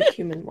if he has a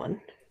human one.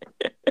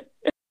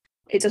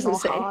 It doesn't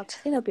Not say. hard. I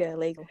think that'll be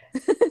illegal.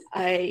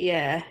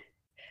 Yeah.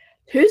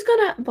 Who's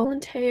gonna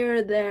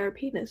volunteer their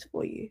penis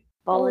for you?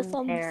 Oh,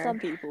 volunteer. some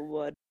people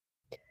would.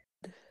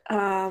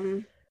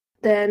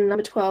 Then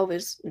number 12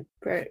 is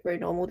very, very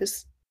normal.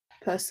 This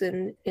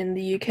person in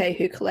the UK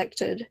who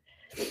collected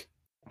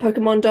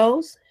Pokemon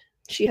dolls.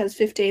 She has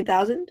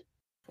 15,000.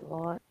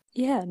 What?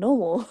 Yeah,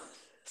 normal.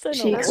 So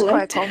She That's normal.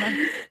 quite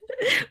common.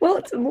 Well,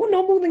 it's more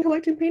normal than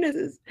collecting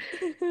penises.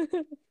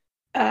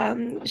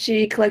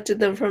 She collected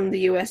them from the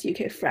US,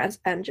 UK, France,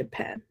 and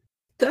Japan.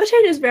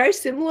 13 is very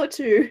similar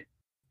to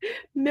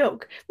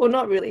milk. Well,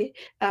 not really.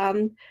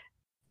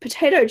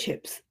 Potato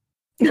chips.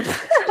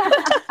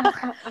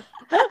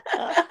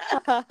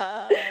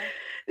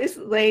 This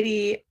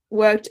lady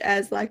worked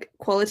as like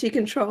quality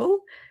control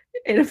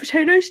in a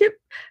potato chip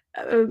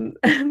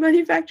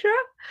manufacturer.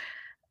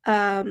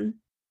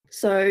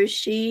 So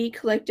she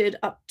collected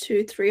up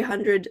to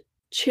 300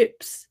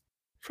 chips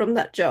from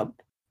that job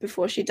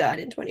before she died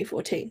in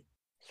 2014.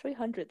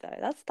 300 though.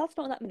 That's not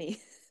that many.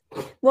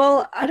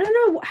 Well, I don't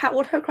know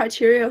what her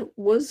criteria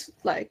was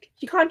like.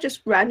 You can't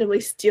just randomly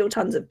steal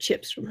tons of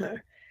chips from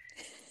her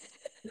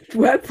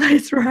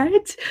workplace,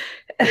 right?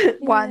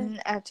 One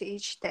at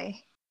each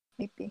day,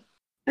 maybe.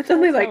 It's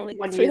only That's like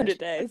 1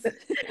 300 year. days.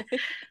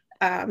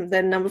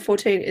 Then number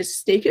 14 is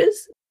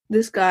sneakers.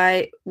 This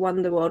guy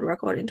won the world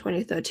record in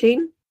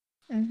 2013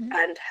 Mm-hmm.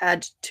 and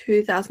had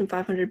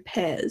 2,500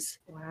 pairs.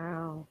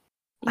 Wow.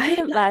 You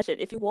can imagine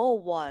if you wore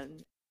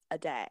one a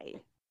day.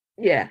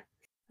 Yeah,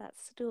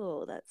 That's a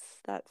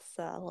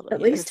lot of at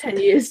years. least 10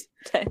 years.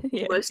 10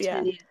 years, Almost yeah.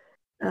 10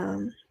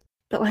 years.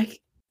 But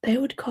like, They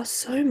would cost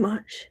so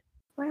much.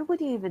 Where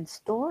would you even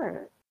store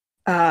it?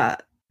 I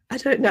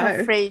don't A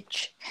know.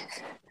 fridge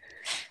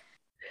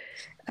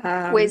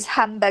Um, with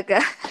hamburger.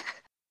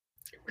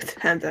 with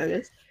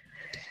hamburgers.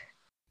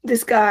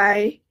 This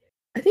guy,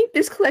 I think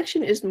this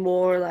collection is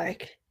more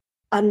like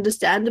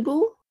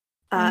understandable.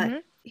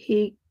 Mhm.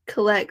 He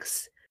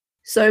collects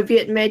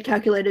Soviet-made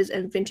calculators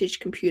and vintage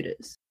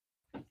computers.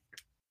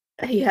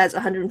 He has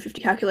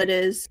 150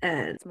 calculators,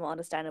 and It's more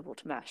understandable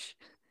to Mash.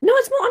 no,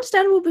 it's more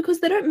understandable because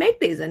they don't make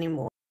these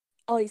anymore.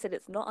 Oh, you said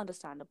it's not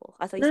understandable.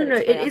 I thought you No, said no,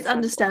 it's it very is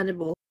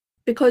understandable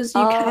because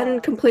you can Oh.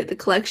 complete the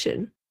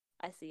collection.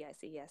 I see. Yes.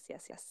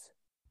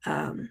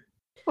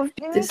 We've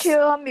been This-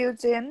 to a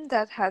museum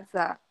that has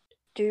that.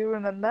 Do you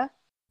remember?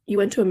 You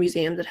went to a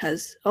museum that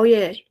has, oh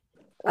yeah,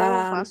 All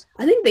of us.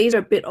 I think these are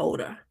a bit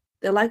older.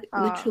 They're like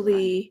Ah,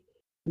 literally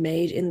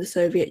made in the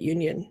Soviet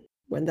Union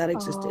when that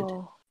existed.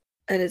 Oh,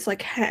 And it's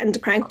like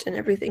hand cranked and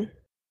everything.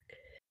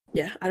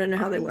 Yeah, I don't know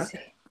how they work.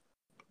 crazy.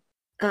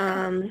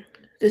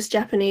 This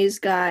Japanese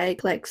guy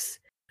collects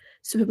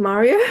Super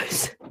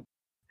Mario's.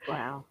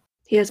 Wow.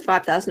 He has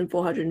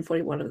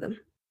 5,441 of them.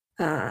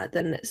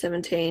 Then at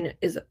 17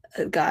 is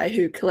a guy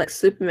who collects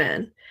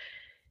Superman.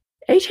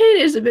 18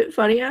 is a bit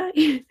funnier.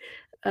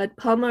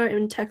 Palmer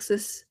in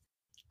Texas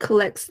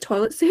collects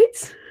toilet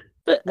seats.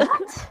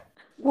 What?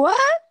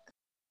 What?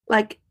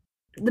 Like,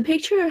 the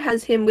picture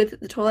has him with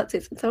the toilet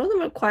seats, and some of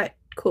them are quite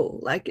cool.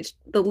 Like, it's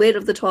the lid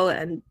of the toilet,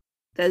 and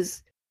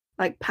there's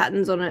like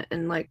patterns on it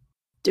and like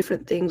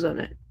different things on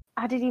it.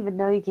 I didn't even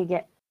know you could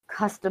get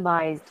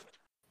customized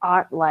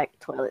art like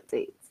toilet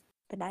seats.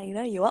 But now you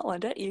know you want one,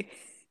 don't you?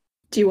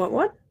 Do you want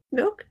one,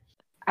 Milk?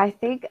 I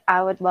think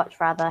I would much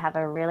rather have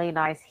a really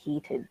nice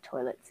heated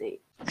toilet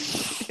seat.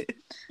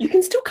 You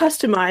can still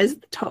customize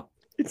the top.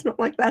 It's not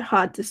like that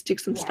hard to stick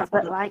some Yeah, stuff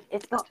but on. like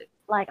it's not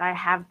like I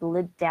have the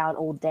lid down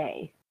all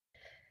day.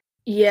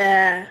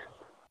 Yeah,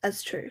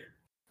 that's true.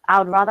 I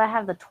would rather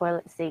have the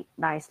toilet seat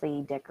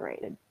nicely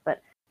decorated.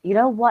 But you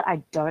know what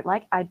I don't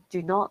like? I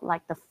do not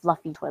like the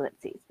fluffy toilet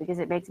seats because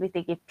it makes me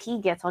think if pee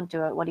gets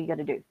onto it, what are you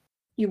gonna do?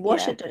 You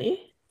wash Yeah. it, don't you?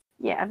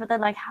 Yeah, but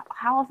then like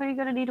how often are you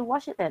gonna need to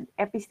wash it then?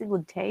 Every single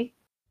day?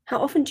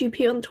 How often do you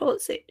pee on the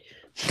toilet seat?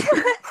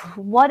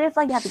 What if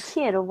like you have a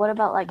kid, or what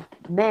about like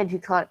men who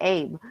can't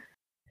aim?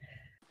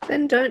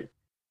 Then don't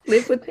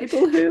live with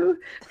people who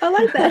are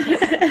like that.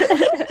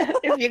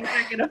 If you're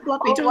gonna get a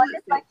floppy Or what toilet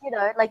if seat.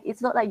 like like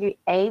it's not like you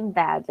aim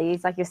badly,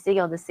 it's like you're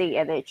sitting on the seat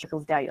and then it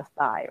trickles down your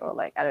thigh, or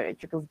like I don't know, it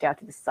trickles down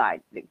to the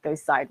side, it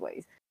goes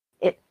sideways.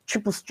 It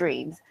triple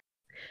streams.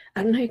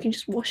 I don't know, you can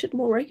just wash it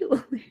more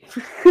regularly.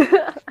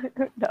 I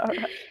don't know.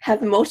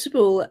 Have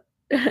multiple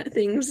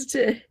things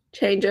to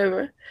change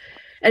over.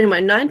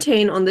 Anyway,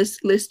 19 on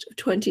this list of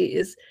 20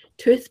 is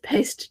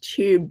toothpaste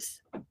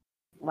tubes.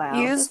 Wow.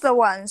 Use the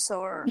ones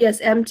or Yes,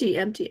 empty.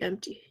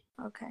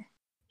 okay.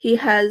 He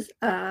has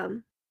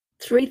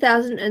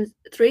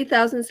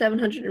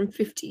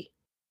 3,750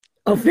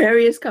 of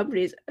various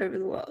companies over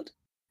the world.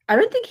 I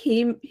don't think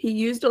he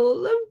used all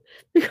of them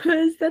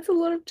because that's a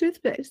lot of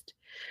toothpaste.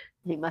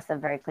 He must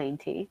have very clean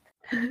teeth.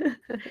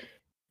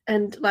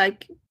 And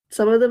like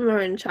some of them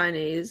are in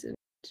Chinese, and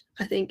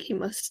I think he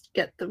must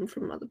get them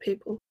from other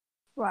people.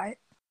 Right.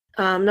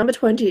 Number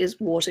 20 is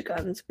water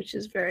guns, which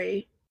is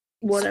very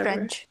whatever.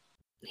 Strange.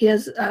 He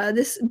has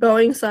this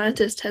Boeing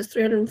scientist has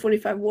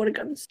 345 water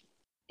guns.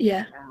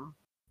 Yeah. Wow.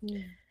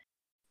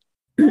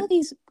 All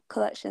these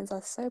collections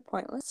are so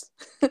pointless.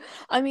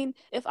 I mean,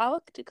 if I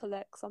were to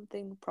collect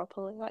something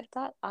properly like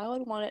that, I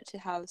would want it to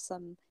have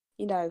some,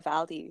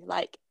 value.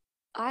 Like,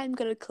 I'm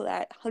gonna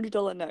collect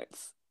 $100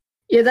 notes.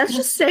 Yeah, that's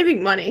just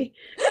saving money.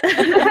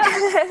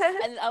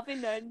 And I'll be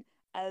known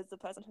as the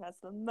person who has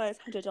the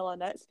most $100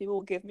 notes. People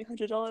will give me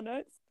 $100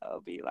 notes.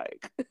 That'll be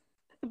like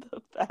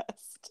the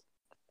best.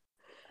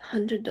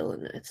 $100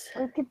 notes.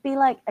 It could be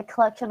like a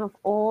collection of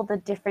all the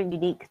different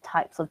unique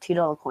types of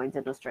 $2 coins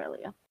in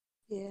Australia.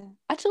 Yeah.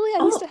 Actually,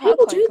 I used to have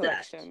people a do coin that.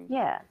 collection.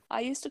 Yeah. I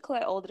used to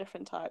collect all the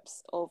different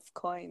types of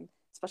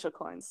special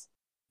coins.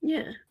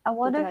 Yeah. I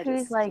wonder I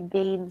who's just- like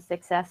being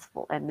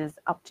successful and is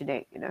up to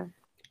date,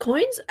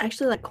 Coins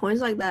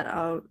like that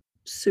are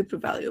super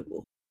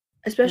valuable.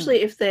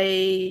 Especially if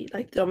they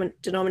the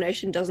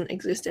denomination doesn't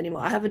exist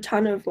anymore. I have a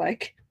ton of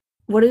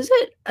what is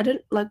it? I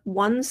don't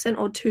 1 cent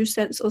or 2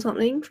 cents or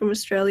something from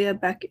Australia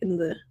back in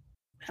the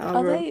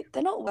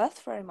They're not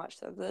worth very much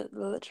though. They're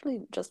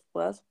literally just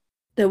worth.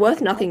 They're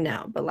worth nothing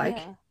now, but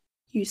Yeah.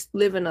 you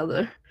live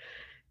another.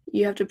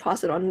 You have to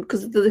pass it on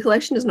because the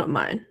collection is not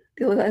mine.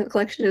 The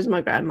collection is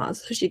my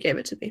grandma's, so she gave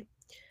it to me.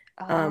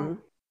 Oh.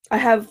 I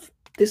have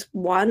this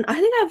one. I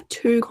think I have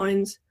 2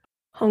 coins,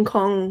 Hong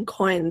Kong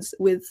coins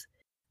with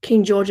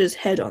King George's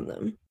head on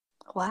them.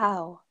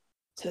 Wow.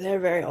 So they're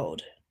very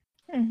old.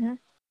 Mm-hmm.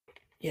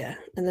 Yeah,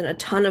 and then a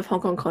ton of Hong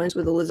Kong coins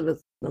with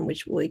Elizabeth on them,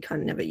 which we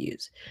kind of never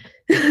use.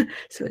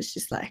 So it's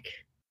just like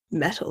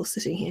metal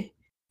sitting here.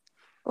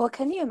 Well,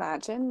 can you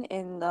imagine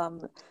in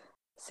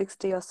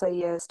 60 or so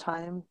years'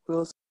 time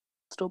we'll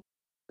still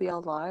be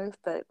alive,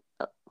 but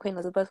Queen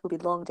Elizabeth will be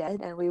long dead,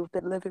 and we've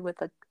been living with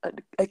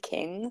a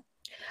king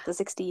for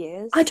 60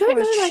 years. I don't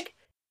know, Which- like,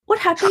 what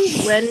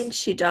happens when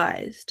she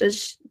dies?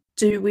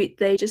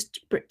 They just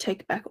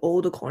take back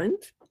all the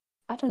coins?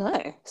 I don't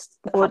know. It's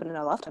Or happened in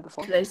our lifetime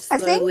before. Do they I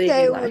think slowly,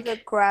 they like...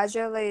 would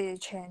gradually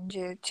change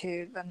it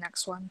to the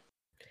next one.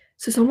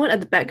 So someone at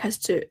the back has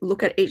to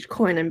look at each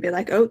coin and be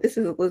like, oh, this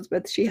is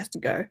Elizabeth, she has to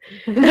go.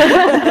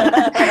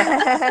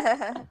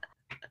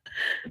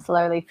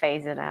 Slowly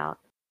phase it out.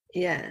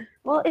 Yeah.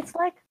 Well, it's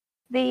like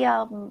the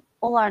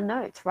all our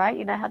notes, right?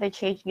 You know how they're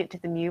changing it to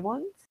the new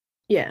ones?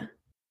 Yeah.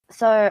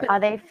 So But- are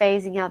they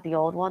phasing out the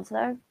old ones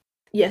though?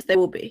 Yes, they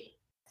will be.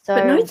 So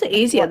But notes are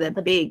easier, what,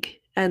 they're big,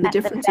 and the at the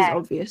difference is back.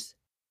 obvious.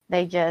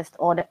 they just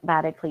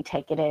automatically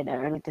take it in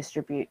and only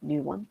distribute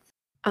new ones.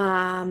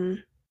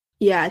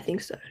 Yeah, I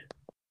think so.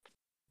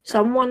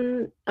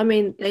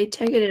 They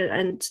take it in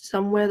and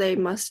somewhere they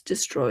must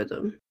destroy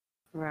them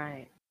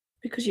Right.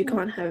 because you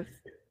can't have,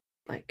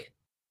 like,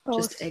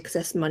 just Both.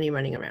 excess money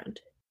running around.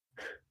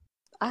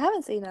 I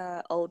haven't seen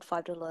an old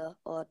 $5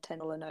 or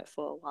 $10 note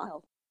for a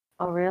while.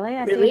 Oh really?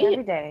 I see Really? it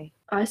every day.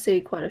 I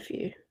see quite a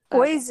few.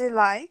 What is it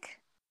like?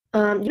 You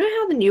know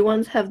how the new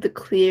ones have the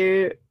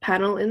clear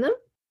panel in them?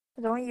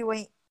 I don't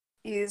even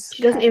use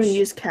She doesn't even cash.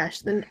 use cash.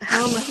 Then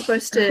how am I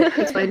supposed to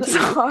explain to you?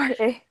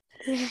 Sorry.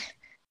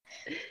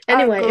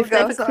 Anyway, if they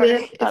have a Google, clear,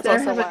 sorry. if That's they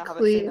also have why a I haven't seen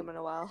clear, them in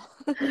a while.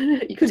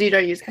 because you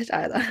don't use cash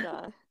either.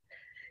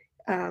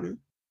 No.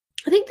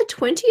 I think the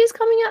 20 is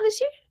coming out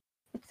this year.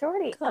 It's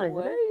already out, Can't isn't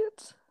it?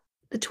 wait.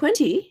 The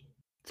 20?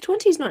 The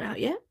 20 is not out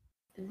yet.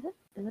 Is it?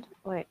 Is it?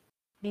 Wait.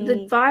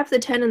 The 5, the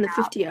 10, and the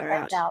 50 are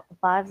out. Five's out. The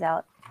 5's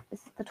out. Is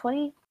it the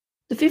 20?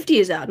 The 50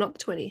 is out, not the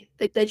 20.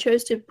 They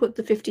chose to put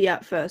the 50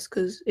 out first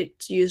because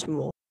it's used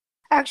more.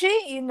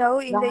 Actually, in the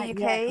Right, UK,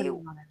 yeah,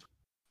 21.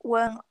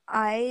 when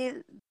I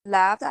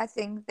left, I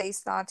think they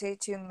started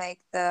to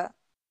make the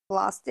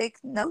plastic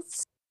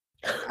notes.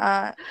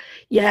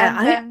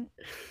 Yeah,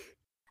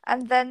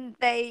 And then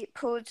they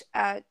put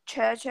a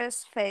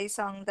church's face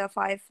on the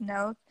 5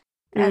 note,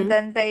 Mhm. and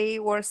then they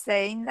were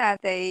saying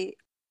that they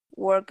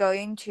were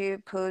going to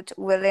put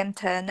William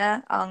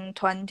Turner on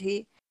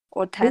 20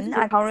 or 10.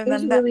 I can't Who's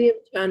remember. William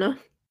Turner?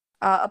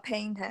 A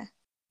painter.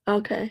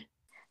 Okay.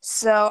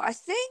 So I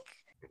think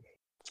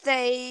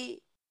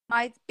they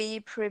might be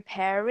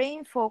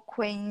preparing for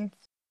Queen's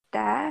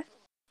death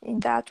in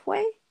that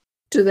way.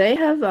 Do they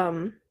have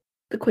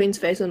the Queen's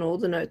face on all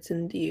the notes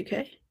in the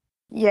UK?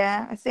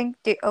 Yeah, I think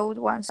the old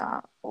ones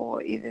are,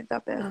 or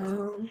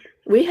Elizabeth.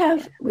 We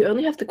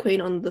only have the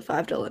Queen on the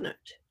 $5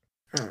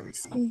 note.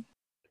 See.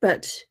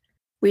 But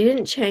we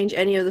didn't change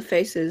any of the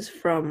faces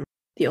from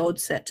the old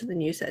set to the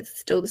new set. It's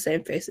still the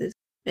same faces.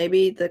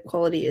 Maybe the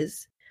quality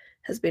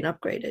has been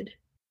upgraded.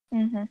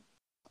 Mm-hmm.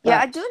 Yeah,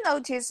 I But- do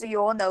notice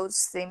your notes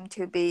seem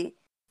to be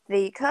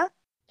thicker.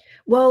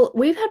 Well,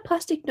 we've had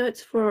plastic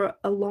notes for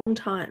a long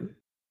time.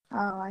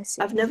 Oh, I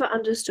see. I've never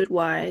understood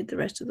why the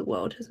rest of the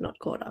world has not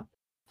caught up.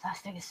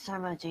 Plastic is so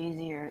much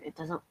easier. It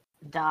doesn't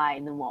die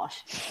in the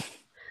wash.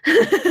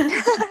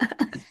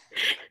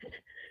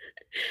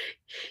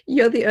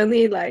 You're the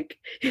only, like,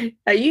 do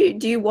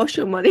you wash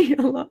your money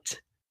a lot?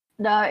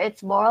 No,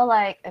 it's more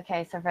like,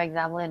 okay, so for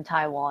example, in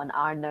Taiwan,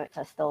 our notes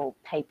are still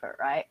paper,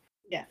 right?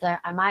 Yeah. So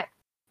I might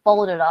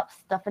fold it up,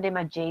 stuff it in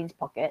my jeans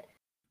pocket,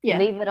 Yeah.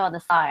 leave it on the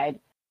side,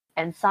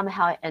 and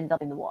somehow it ends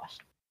up in the wash.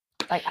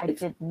 Like I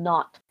did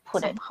not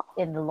put it Somehow.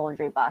 in the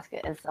laundry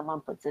basket and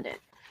someone puts it in.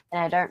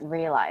 And I don't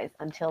realize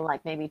until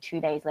like maybe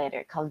 2 days later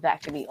it comes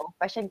back to me all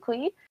fresh and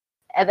clean.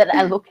 And then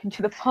I look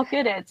into the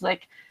pocket and it's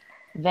like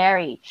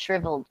very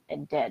shriveled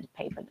and dead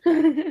paper.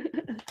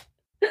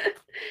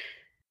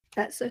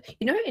 That's so,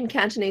 in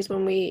Cantonese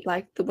when we,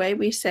 like, the way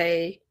we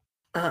say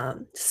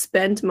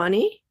spend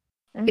money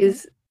Mhm.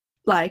 is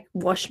like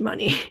wash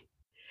money.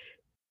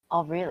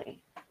 Oh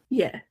really?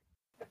 Yeah.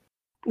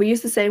 We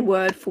use the same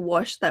word for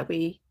wash that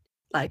we,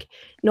 like,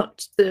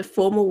 not the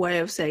formal way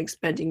of saying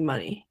spending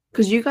money.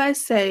 Because you guys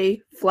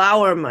say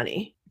flour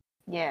money.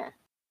 Yeah.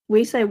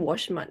 We say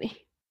wash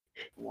money.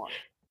 What?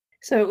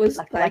 So it was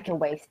Like a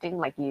wasting,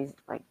 like use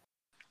like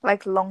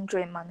Like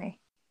laundry money.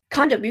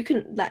 kind of, you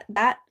can,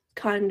 that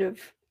kind of,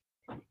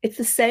 it's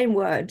the same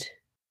word.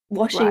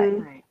 Washing,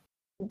 right.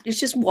 it's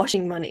just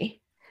washing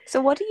money. So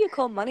what do you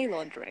call money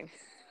laundering?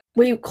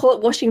 We call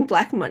it washing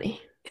black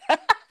money.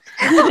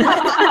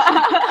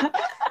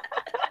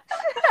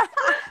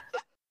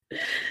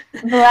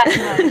 Black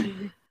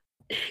money.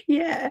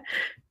 Yeah.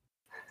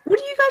 What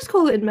do you guys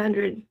call it in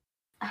Mandarin?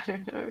 I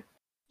don't know.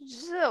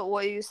 So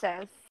what you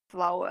said,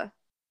 flour.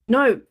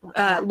 No,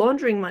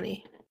 laundering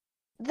money.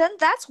 Then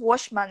that's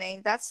wash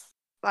money. That's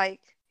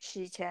like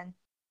洗钱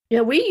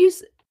Yeah, we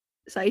use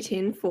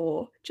Saitin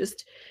for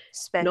just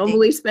spending.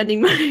 normally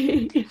spending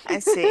money. I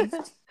see.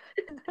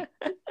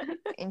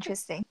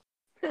 Interesting.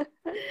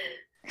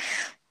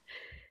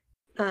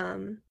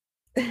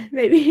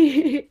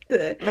 Maybe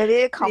the Maybe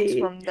it comes The-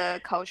 from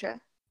the culture.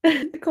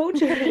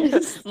 culture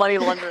is Money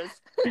launderers.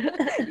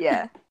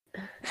 Yeah.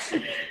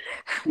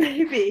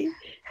 maybe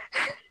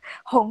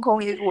Hong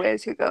Kong is where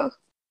to go.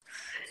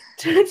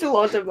 it's a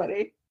lot of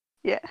money.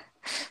 Yeah.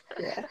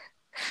 Yeah.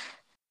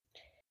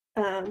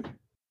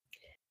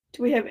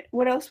 Do we have?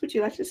 What else would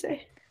you like to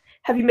say?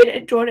 Have you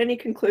drawn any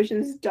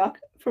conclusions, Duck,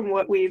 from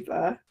what we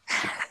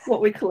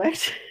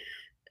collect?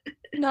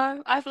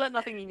 No, I've learned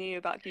nothing new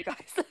about you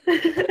guys.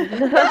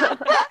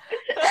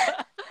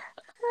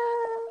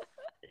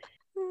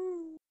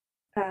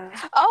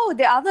 Oh,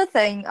 the other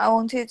thing I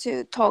wanted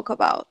to talk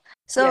about.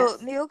 So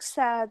Yes. Milk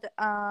said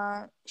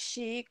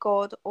she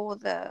got all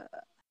the,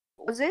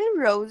 was it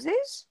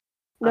roses?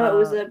 No, it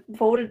was a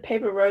folded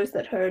paper rose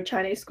that her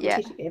Chinese school Yeah.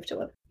 teacher gave to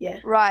her. Yeah.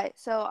 Right.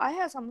 So I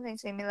had something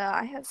similar.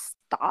 I had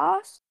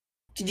stars.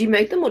 Did you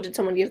make them or did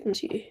someone give them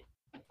to you?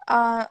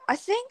 I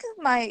think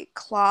my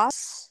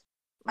classmates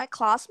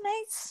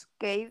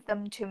gave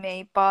them to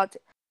me, but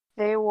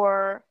they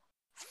were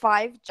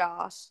 5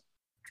 jars.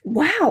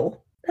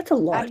 Wow, that's a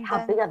lot. And How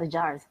then, big are the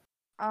jars?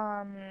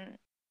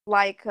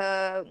 like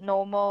a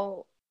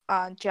normal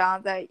jar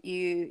that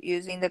you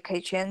use in the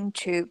kitchen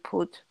to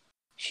put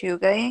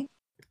sugar in.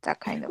 That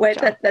kind of Wait,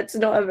 jar. that's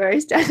not a very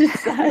standard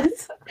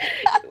size.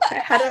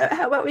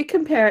 How about we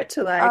compare it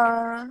to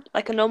like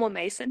Like a normal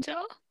mason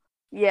jar?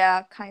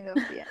 Yeah, kind of,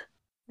 yeah.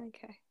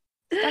 Okay.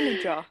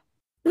 Standard jar.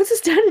 what's a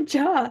standard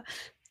jar?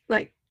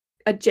 Like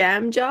a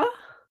jam jar?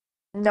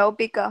 No,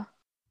 bigger.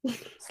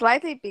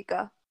 Slightly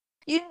bigger.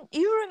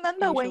 You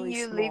remember when Usually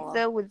you smaller. lived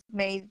there with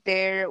me,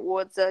 there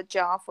was a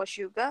jar for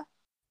sugar?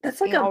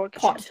 That's like In a our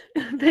pot,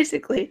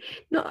 basically.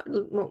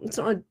 Well, it's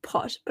not a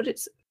pot, but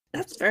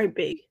that's very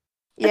big.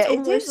 Yeah, That's it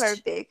is very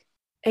almost big.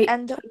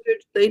 800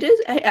 liters,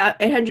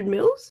 800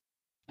 mils.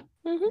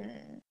 Mm-hmm.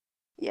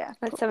 Yeah,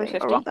 Like probably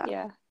 750. around that.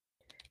 Yeah.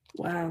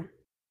 Wow,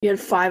 you had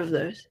 5 of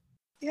those.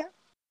 Yeah.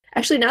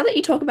 Actually, now that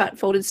you talk about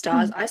folded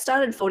stars, I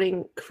started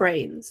folding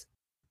cranes,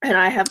 and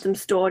I have them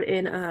stored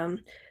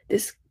in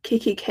this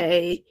Kiki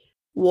K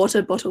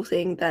water bottle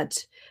thing that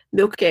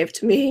Milk gave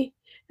to me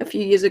a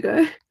few years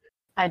ago.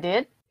 I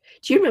did.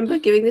 Do you remember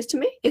giving this to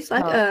me? It's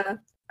like No.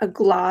 a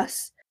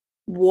glass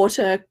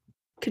water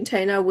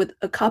container with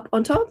a cup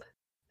on top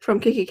from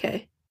Kiki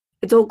K.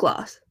 It's all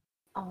glass.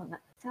 Oh,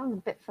 that sounds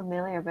a bit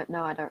familiar, but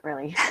no, I don't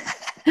really.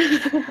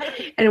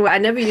 Anyway, I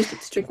never used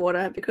it to drink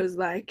water because,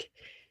 like,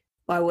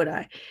 why would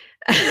I?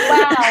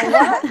 Wow,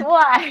 what?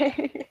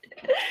 Why?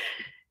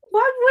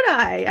 Why would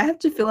I? I have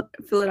to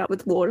fill it up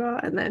with water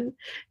and then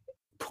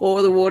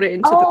pour the water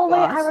into Oh, the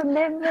wait, glass. I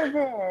remember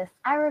this.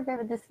 I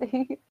remember this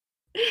thing.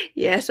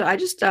 Yeah, so I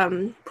just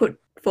put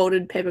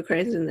folded paper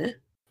cranes in there.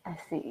 I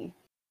see.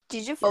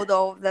 Did you fold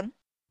all of them?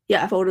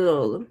 Yeah, I folded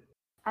all of them.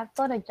 I've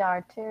got a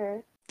jar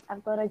too.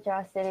 I've got a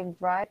jar sitting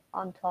right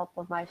on top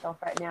of my shelf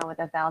right now with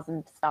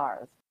 1,000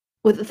 stars.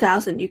 With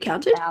 1,000, you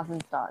counted?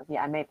 1,000 stars.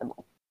 Yeah, I made them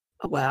all.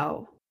 Oh,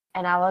 wow.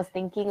 And I was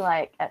thinking,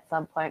 like, at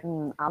some point,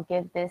 I'll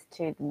give this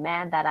to the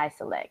man that I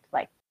select,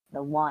 like,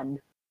 the one.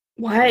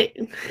 Why?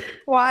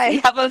 Why?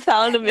 You haven't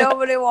found them yet.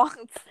 Nobody wants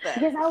them.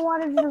 Because I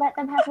wanted to let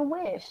them have a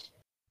wish.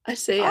 I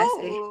see, I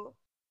see. Oh,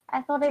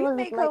 I thought Do it you was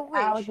make a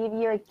like, I'll wish? give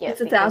you a gift.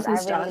 It's 1,000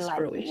 because I really stars like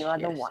for a you. wish, You are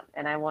the yes. one,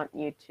 and I want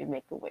you to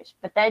make a wish.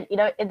 But then, in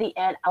the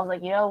end, I was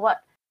like, you know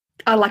what?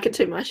 I like it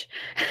too much.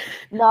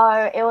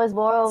 No, it was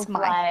more It's of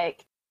mine.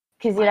 like,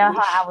 because My you know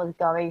wish. how I was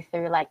going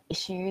through like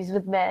issues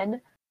with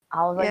men.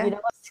 I was like, Yeah. you know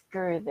what?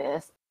 Screw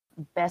this.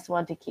 Best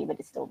one to keep it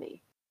is still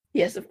me.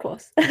 Yes, of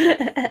course. So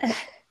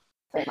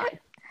mine.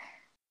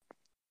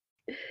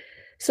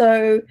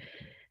 So,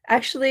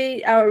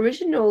 actually, our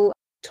original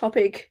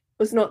topic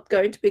was not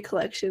going to be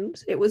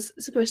collections. It was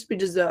supposed to be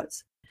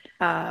desserts.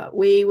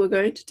 We were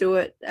going to do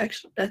it,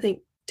 actually, I think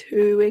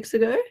 2 weeks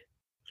ago.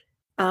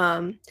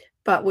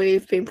 But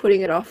we've been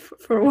putting it off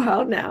for a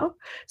while now.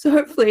 So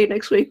hopefully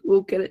next week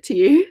we'll get it to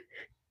you.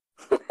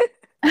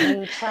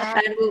 We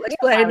tried. And we'll Why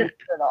explain. we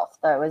put it off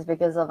though was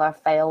because of our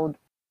failed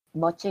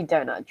mochi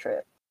donut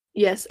trip.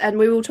 Yes, and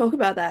we will talk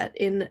about that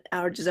in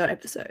our dessert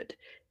episode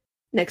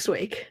next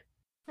week.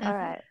 All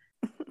right.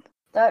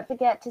 Don't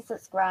forget to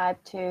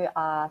subscribe to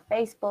our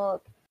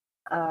Facebook,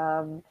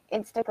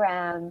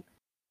 Instagram,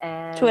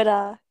 and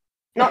Twitter.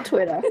 Not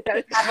Twitter.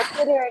 have a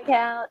Twitter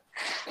account,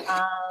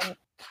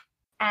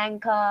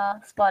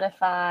 Anchor,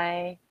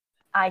 Spotify,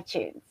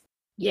 iTunes.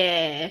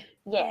 Yeah.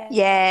 Yeah.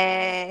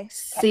 Yay.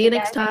 See you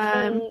next Catch you guys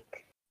time.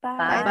 week. Bye.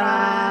 Bye.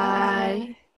 Bye.